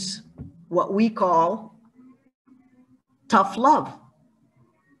use what we call tough love.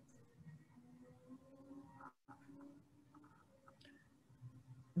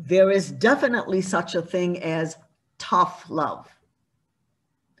 There is definitely such a thing as tough love,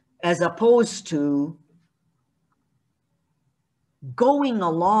 as opposed to going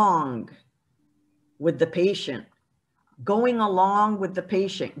along with the patient, giving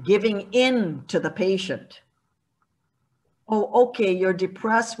in to the patient. Oh, okay, you're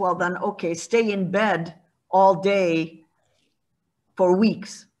depressed. Well then, okay, stay in bed all day for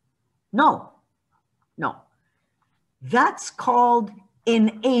weeks. No. That's called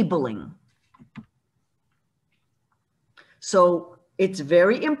enabling. So it's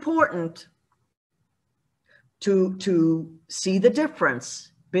very important to see the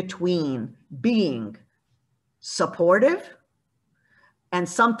difference between being supportive and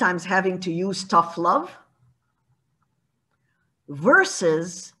sometimes having to use tough love,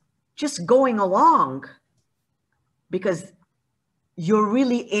 versus just going along because you're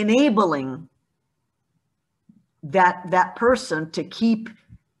really enabling that person to keep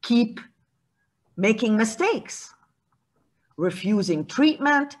making mistakes, refusing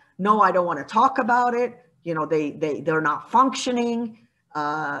treatment. No, I don't want to talk about it. You know, they're not functioning.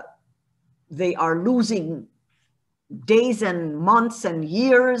 They are losing days and months and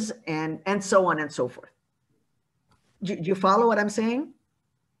years and so on and so forth. Do you follow what I'm saying?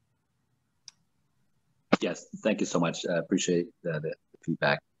 Yes, thank you so much. I appreciate the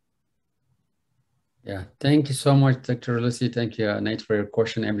feedback. Yeah, thank you so much, Dr. Lucy. Thank you, Nate, for your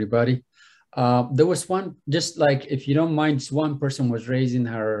question, everybody. There was one, just like, if you don't mind, just one person was raising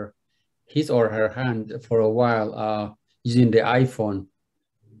his or her hand for a while using the iPhone.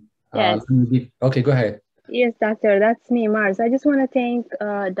 Yes. Okay, go ahead. Yes, doctor, that's me, Mars. I just want to thank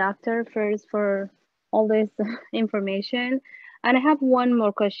doctor first for all this information. And I have one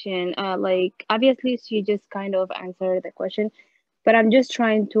more question. Like, obviously, she just kind of answered the question, but I'm just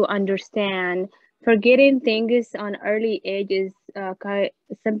trying to understand. Forgetting things on early age is a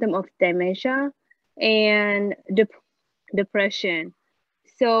symptom of dementia and depression.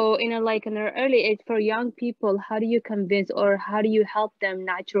 So, like in an early age for young people, how do you convince or how do you help them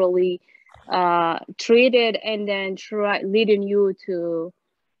naturally treat it and then try leading you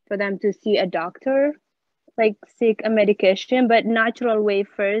for them to see a doctor, like seek a medication, but natural way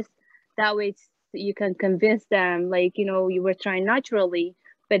first. That way you can convince them, like, you were trying naturally,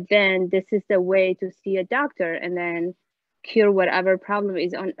 but then this is the way to see a doctor and then cure whatever problem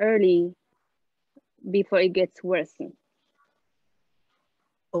is on early before it gets worse.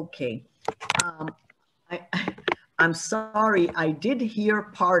 Okay. I'm sorry, I did hear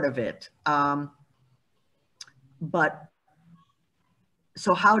part of it. But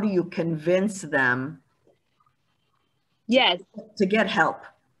so how do you convince them? Yes. To get help?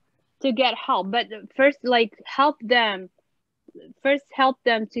 To get help. But first, like, help them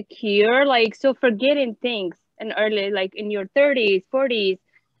to cure, like, so forgetting things and early, like in your 30s, 40s,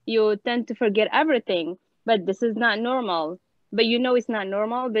 you tend to forget everything, but this is not normal. But it's not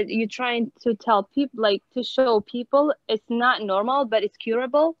normal, but you're trying to tell people, like, to show people it's not normal, but it's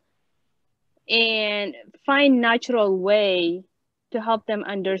curable, and find natural way to help them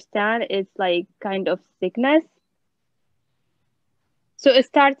understand it's like kind of sickness. So it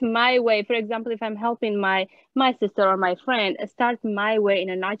starts my way. For example, if I'm helping my sister or my friend, it starts my way in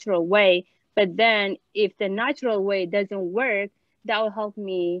a natural way. But then if the natural way doesn't work, that will help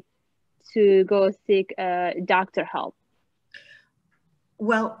me to go seek doctor help.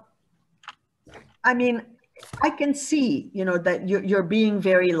 Well, I mean, I can see, that you're being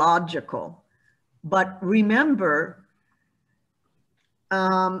very logical, but remember,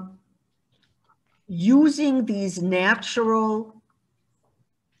 using these natural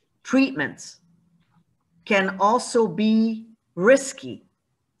treatments can also be risky.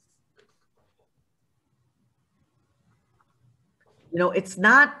 It's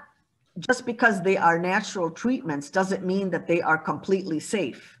not just because they are natural treatments doesn't mean that they are completely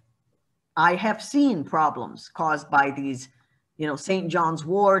safe. I have seen problems caused by these, St. John's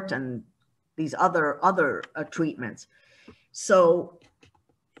wort and these other treatments. So,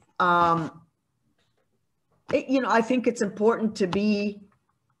 I think it's important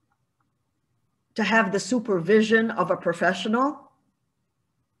to have the supervision of a professional.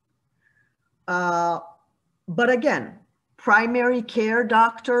 But again, primary care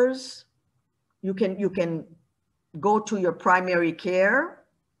doctors, you can go to your primary care.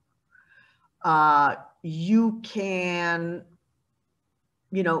 You can,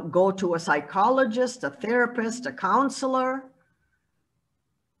 go to a psychologist, a therapist, a counselor.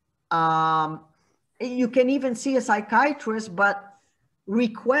 You can even see a psychiatrist, but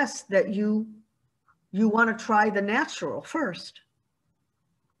request that you want to try the natural first.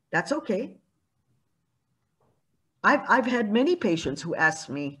 That's okay. I've had many patients who asked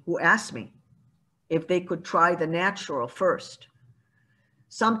me if they could try the natural first.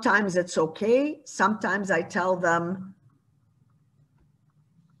 Sometimes it's okay. Sometimes I tell them,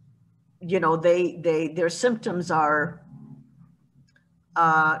 their symptoms are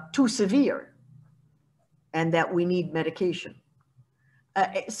too severe and that we need medication.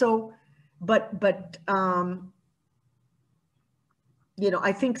 I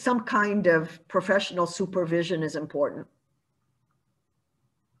think some kind of professional supervision is important.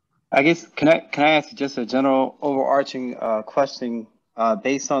 I guess, can I ask just a general overarching question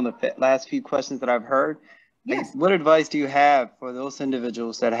based on the last few questions that I've heard? Yes. What advice do you have for those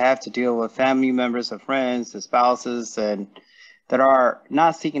individuals that have to deal with family members or friends, or spouses, and that are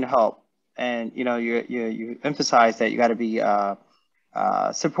not seeking help? And you emphasize that you got to be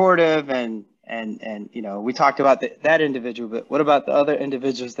supportive and you know, we talked about that individual, but what about the other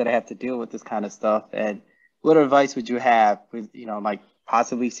individuals that have to deal with this kind of stuff? And what advice would you have with, you know, like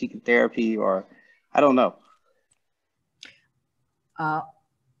possibly seeking therapy or I don't know?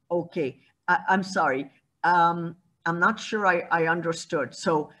 Okay, I'm sorry. I'm not sure I understood.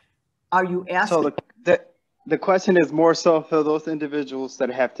 So are you asking? So the question is more so for those individuals that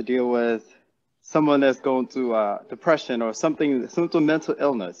have to deal with someone that's going through depression or some mental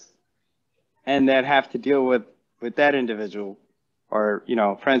illness, and that have to deal with that individual or, you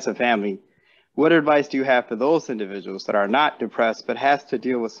know, friends and family. What advice do you have for those individuals that are not depressed, but has to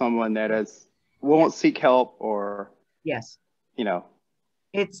deal with someone that won't seek help or, Yes, you know?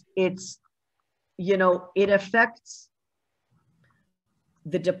 it's, you know, it affects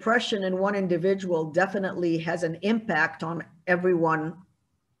the depression in one individual definitely has an impact on everyone,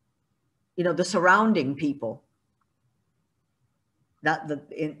 you know, the surrounding people, that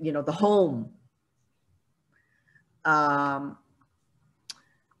you know, the home.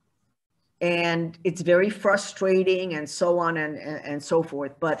 And it's very frustrating and so on and so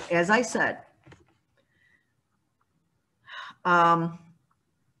forth. But as I said,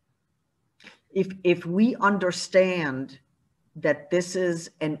 if we understand that this is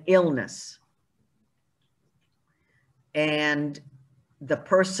an illness and the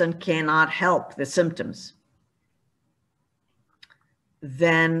person cannot help the symptoms,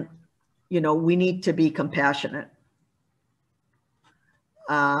 then, you know, we need to be compassionate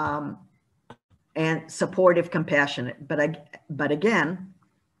and supportive, compassionate. But again,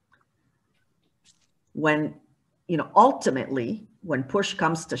 when, you know, ultimately, when push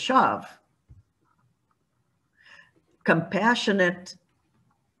comes to shove, compassionate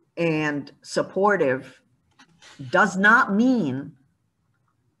and supportive does not mean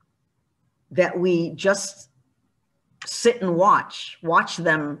that we just sit and watch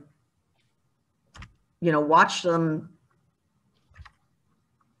them, you know, watch them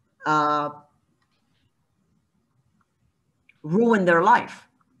ruin their life.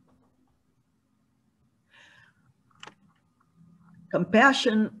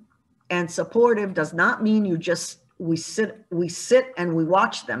 Compassion and supportive does not mean you just, we sit and we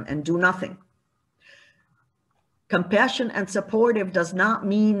watch them and do nothing. Compassion and supportive does not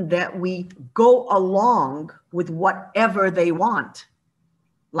mean that we go along with whatever they want,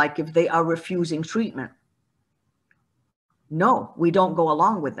 like if they are refusing treatment. No, we don't go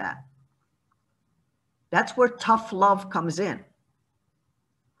along with that. That's where tough love comes in.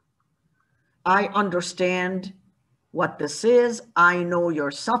 I understand what this is. I know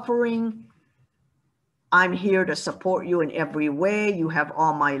you're suffering. I'm here to support you in every way. You have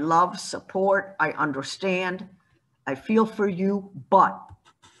all my love, support. I understand. I feel for you, but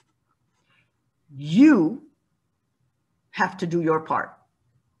you have to do your part.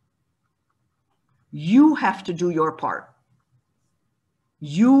 You have to do your part.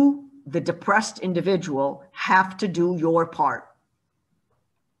 You, the depressed individual, have to do your part.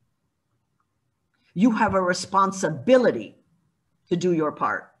 You have a responsibility to do your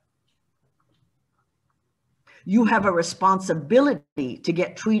part. You have a responsibility to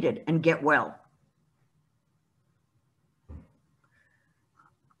get treated and get well.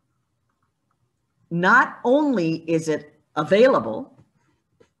 Not only is it available,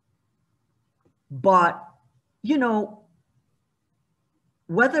 but, you know,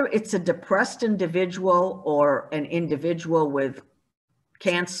 whether it's a depressed individual or an individual with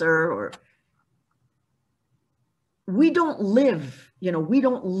cancer, or we don't live, you know, we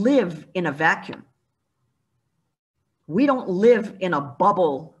don't live in a vacuum. We don't live in a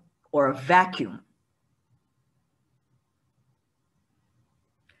bubble or a vacuum.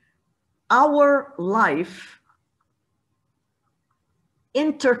 Our life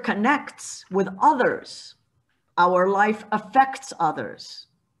interconnects with others. Our life affects others.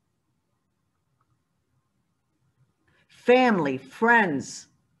 Family, friends,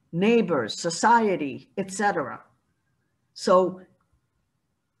 neighbors, society, etc. So,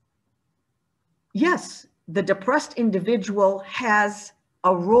 yes, the depressed individual has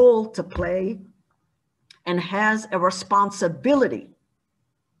a role to play and has a responsibility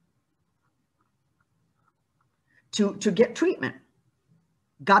to get treatment.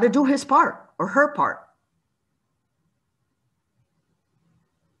 Got to do his part or her part.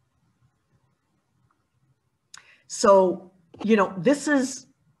 So, you know, this is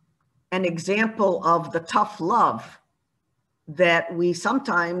an example of the tough love that we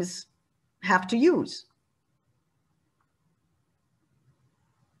sometimes have to use.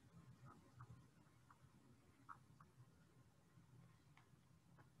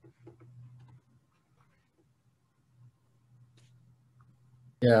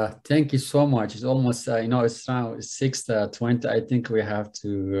 Yeah, thank you so much. It's almost, it's now 6:20. I think we have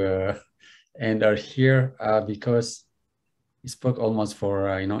to end our here because you spoke almost for,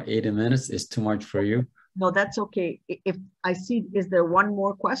 80 minutes. It's too much for you. No, that's okay. If I see, is there one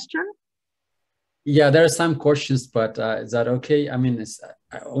more question? Yeah, there are some questions, but is that okay? I mean,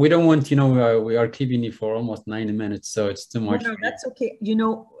 we don't want, we are keeping you for almost 90 minutes, so it's too much. No, that's okay.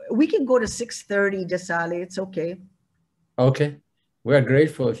 We can go to 6:30, Desali. It's okay. Okay. We are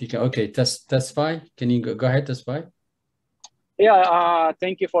grateful if you can. Okay, testify. Can you go ahead, testify? Yeah,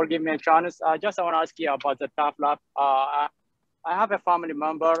 thank you for giving me a chance. I want to ask you about the tough love. I have a family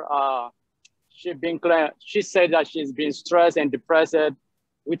member. She said that she's been stressed and depressed.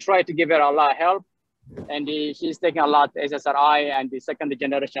 We try to give her a lot of help, and she's taking a lot of SSRI and the second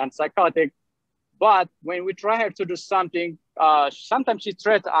generation psychotic. But when we try her to do something, sometimes she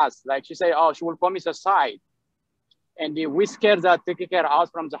threats us. Like she say, "Oh, she will commit suicide," and we scared that to kick her out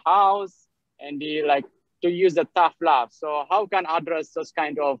from the house, and to use the tough love. So how can address those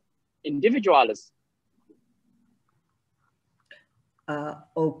kind of individuals?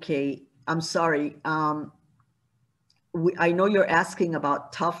 Okay, I'm sorry. I know you're asking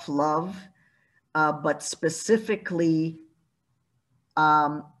about tough love, but specifically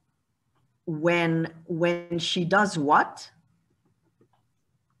when she does what?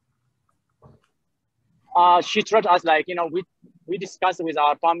 She threatened us we discussed with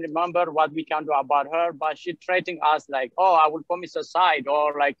our family member what we can do about her, but she threatening us like, oh, I will commit suicide,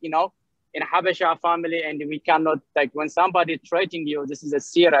 or in Habesha family, and we cannot, when somebody threatening you, this is a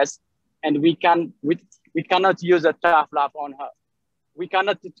serious, and we cannot use a tough love on her. We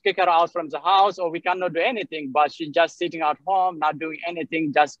cannot kick her out from the house, or we cannot do anything, but she's just sitting at home, not doing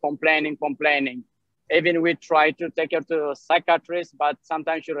anything, just complaining. Even we try to take her to a psychiatrist, but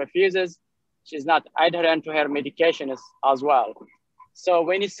sometimes she refuses. She's not adherent to her medication as well. So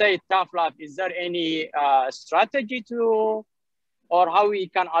when you say tough love, is there any strategy or how we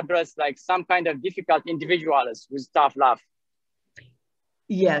can address some kind of difficult individuals with tough love?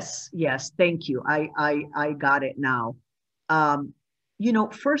 Yes, thank you. I got it now.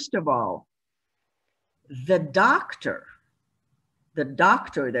 First of all, the doctor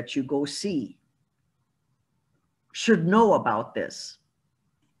that you go see should know about this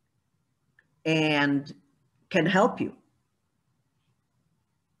and can help you.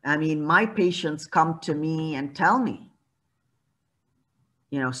 I mean, my patients come to me and tell me,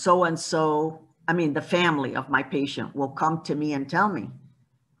 so-and-so, the family of my patient will come to me and tell me,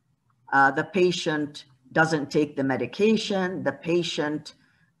 the patient doesn't take the medication, the patient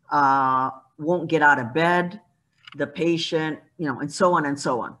won't get out of bed, the patient, and so on and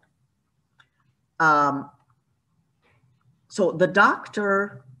so on. So the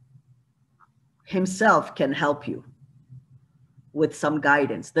doctor himself can help you with some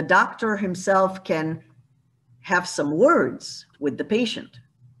guidance. The doctor himself can have some words with the patient.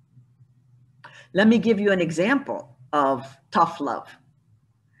 Let me give you an example of tough love.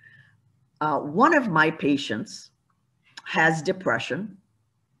 One of my patients has depression.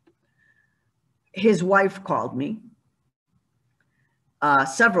 His wife called me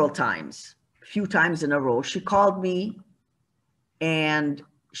several times, a few times in a row. She called me and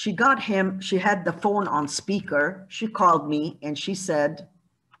she had the phone on speaker. She called me and she said,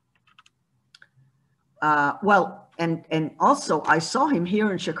 and also I saw him here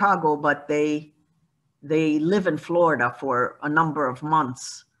in Chicago, but they live in Florida for a number of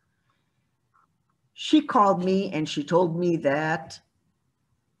months. She called me and she told me that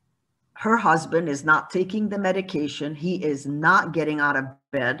her husband is not taking the medication. He is not getting out of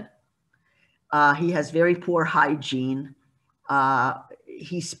bed. He has very poor hygiene.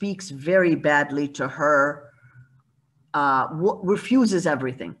 He speaks very badly to her, refuses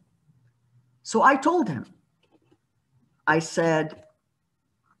everything. So I told him, I said,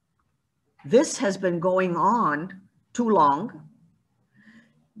 this has been going on too long.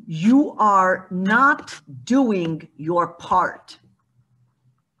 You are not doing your part.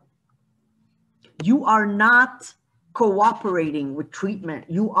 You are not cooperating with treatment.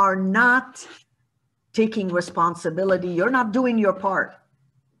 You are not taking responsibility. You're not doing your part.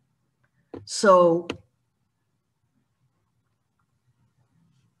 So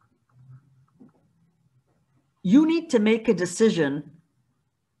you need to make a decision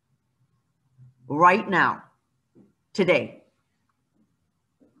right now, today.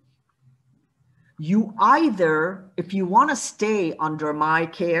 You either, if you want to stay under my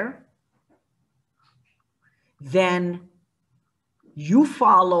care, then you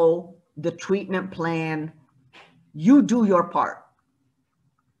follow the treatment plan, you do your part.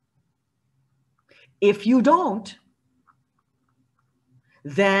 If you don't,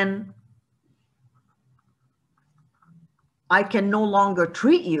 then I can no longer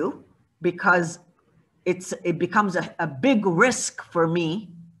treat you because it becomes a big risk for me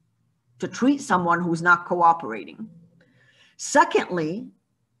to treat someone who's not cooperating. Secondly,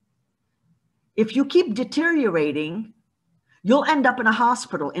 if you keep deteriorating, you'll end up in a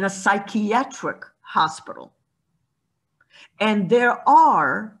hospital, in a psychiatric hospital. And there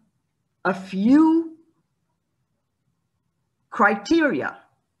are a few criteria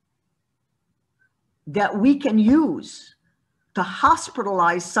that we can use to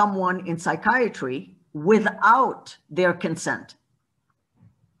hospitalize someone in psychiatry without their consent.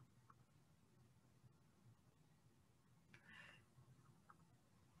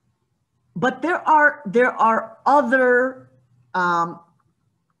 But there are other,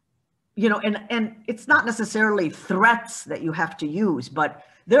 you know, and it's not necessarily threats that you have to use, but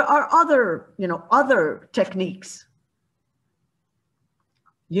there are other, you know, other techniques.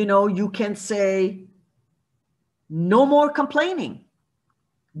 You know, you can say, no more complaining.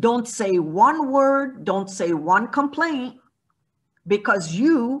 Don't say one word, don't say one complaint, because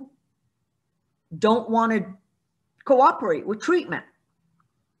you don't want to cooperate with treatment.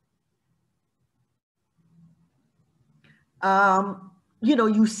 You know,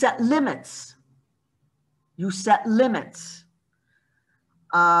 you set limits. You set limits.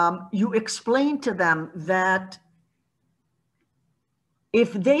 You explain to them that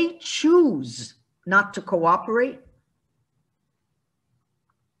if they choose not to cooperate,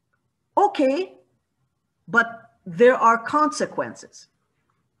 okay, but there are consequences.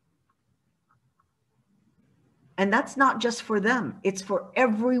 And that's not just for them, it's for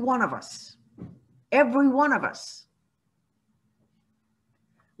every one of us. Every one of us.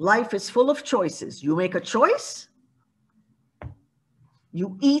 Life is full of choices. You make a choice,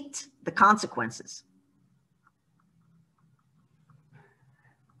 you eat the consequences.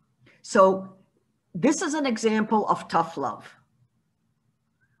 So this is an example of tough love.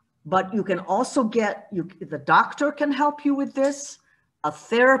 But you can also get, the doctor can help you with this, a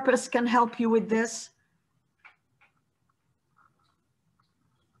therapist can help you with this.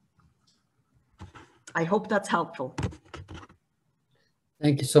 I hope that's helpful.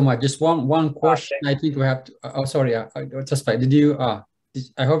 Thank you so much. Just one question. I think we have to. Oh, sorry. Just did you?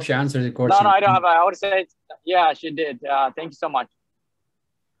 I hope she answered the question. No, I don't have. I would say, yeah, she did. Thank you so much.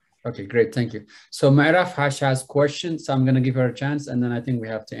 Okay, great. Thank you. So Ma'raf has questions. So I'm going to give her a chance, and then I think we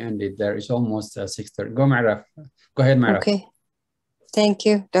have to end it there. It's almost 6:30. Go, Ma'raf. Go ahead, Ma'raf. Okay. Thank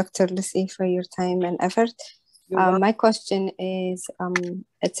you, Dr. Lucy, for your time and effort. My question is,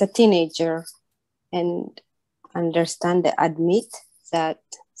 it's a teenager and admit that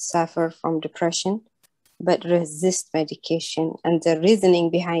suffer from depression, but resist medication. And the reasoning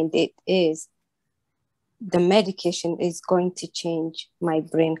behind it is the medication is going to change my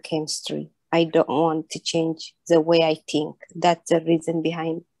brain chemistry. I don't want to change the way I think. That's the reason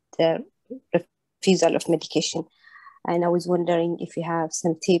behind the refusal of medication. And I was wondering if you have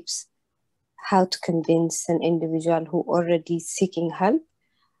some tips how to convince an individual who already seeking help,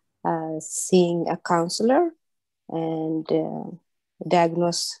 seeing a counselor and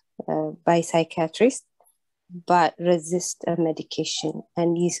diagnosed by psychiatrist, but resist a medication,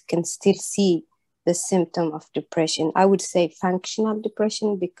 and you can still see the symptom of depression. I would say functional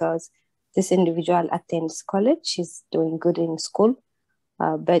depression, because this individual attends college, she's doing good in school,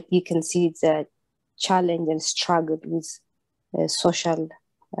 but you can see the challenge and struggle with social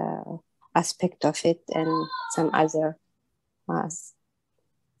aspect of it and some other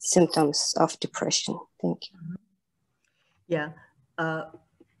symptoms of depression. Thank you. Yeah,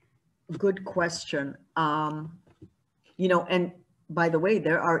 good question. You know, and by the way,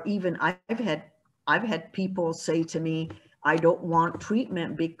 there are even, I've had people say to me, I don't want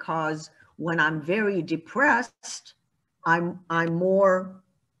treatment because when I'm very depressed, I'm more,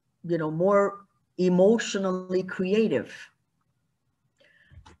 you know, more emotionally creative.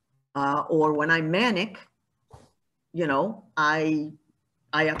 Or when I'm manic, you know, I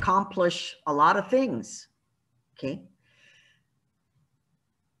accomplish a lot of things. Okay.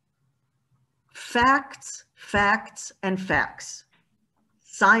 Facts, facts, and facts.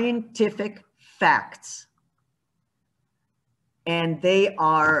 Scientific facts. And they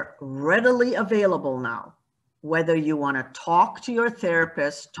are readily available now. Whether you want to talk to your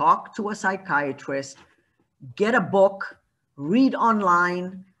therapist, talk to a psychiatrist, get a book, read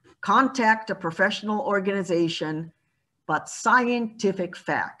online, contact a professional organization, but scientific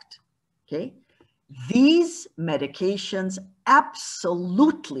fact, okay? These medications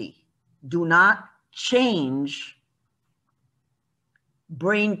absolutely do not change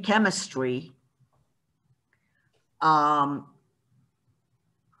brain chemistry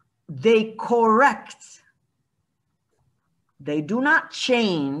they correct. They do not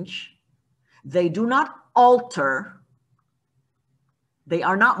change. They do not alter. They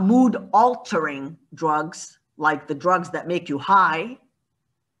are not mood altering drugs like the drugs that make you high.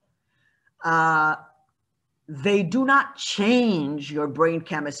 They do not change your brain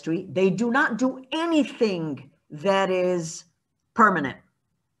chemistry. They do not do anything that is permanent.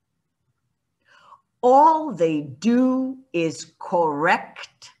 All they do is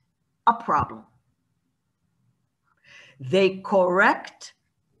correct a problem. They correct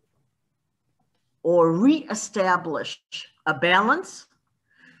or reestablish a balance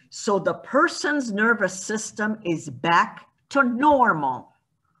so the person's nervous system is back to normal.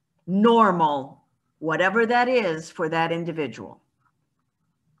 Normal, whatever that is for that individual.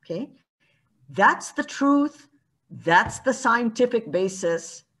 Okay? That's the truth. That's the scientific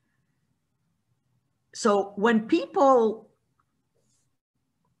basis. So when people,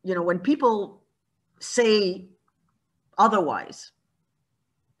 when people say otherwise,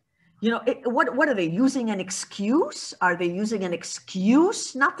 what are they using an excuse? Are they using an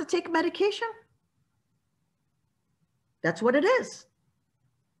excuse not to take medication? That's what it is.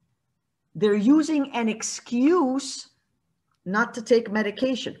 They're using an excuse not to take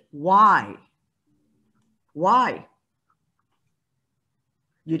medication. Why? Why?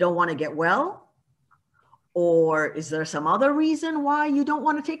 You don't want to get well? Or is there some other reason why you don't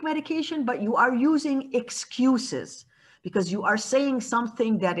want to take medication? But you are using excuses because you are saying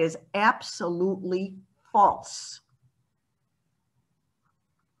something that is absolutely false.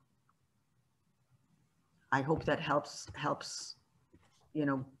 I hope that helps,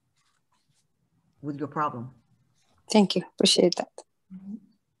 with your problem. Thank you. Appreciate that.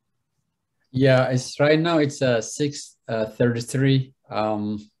 Yeah, it's right now it's 6:33.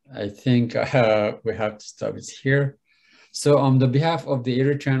 I think we have to stop it here. So on the behalf of the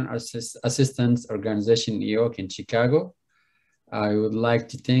Eritrean Assistance Organization, EAOC in Chicago, I would like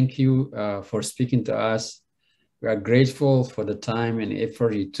to thank you for speaking to us. We are grateful for the time and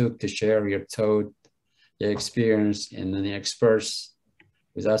effort you took to share your thought, your experience, and the experts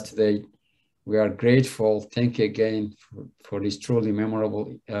with us today. We are grateful. Thank you again for this truly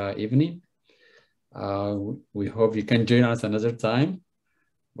memorable evening. We hope you can join us another time.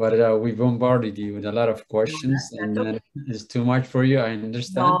 But we bombarded you with a lot of questions, and okay. It's too much for you. I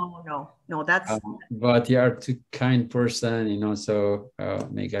understand. No, that's. But you are too kind person, so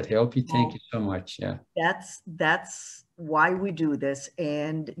may God help you. Thank you so much. Yeah. That's why we do this,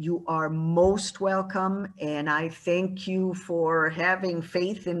 and you are most welcome. And I thank you for having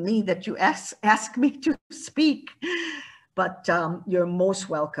faith in me that you ask me to speak. But you're most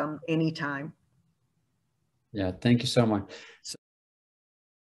welcome anytime. Yeah. Thank you so much. So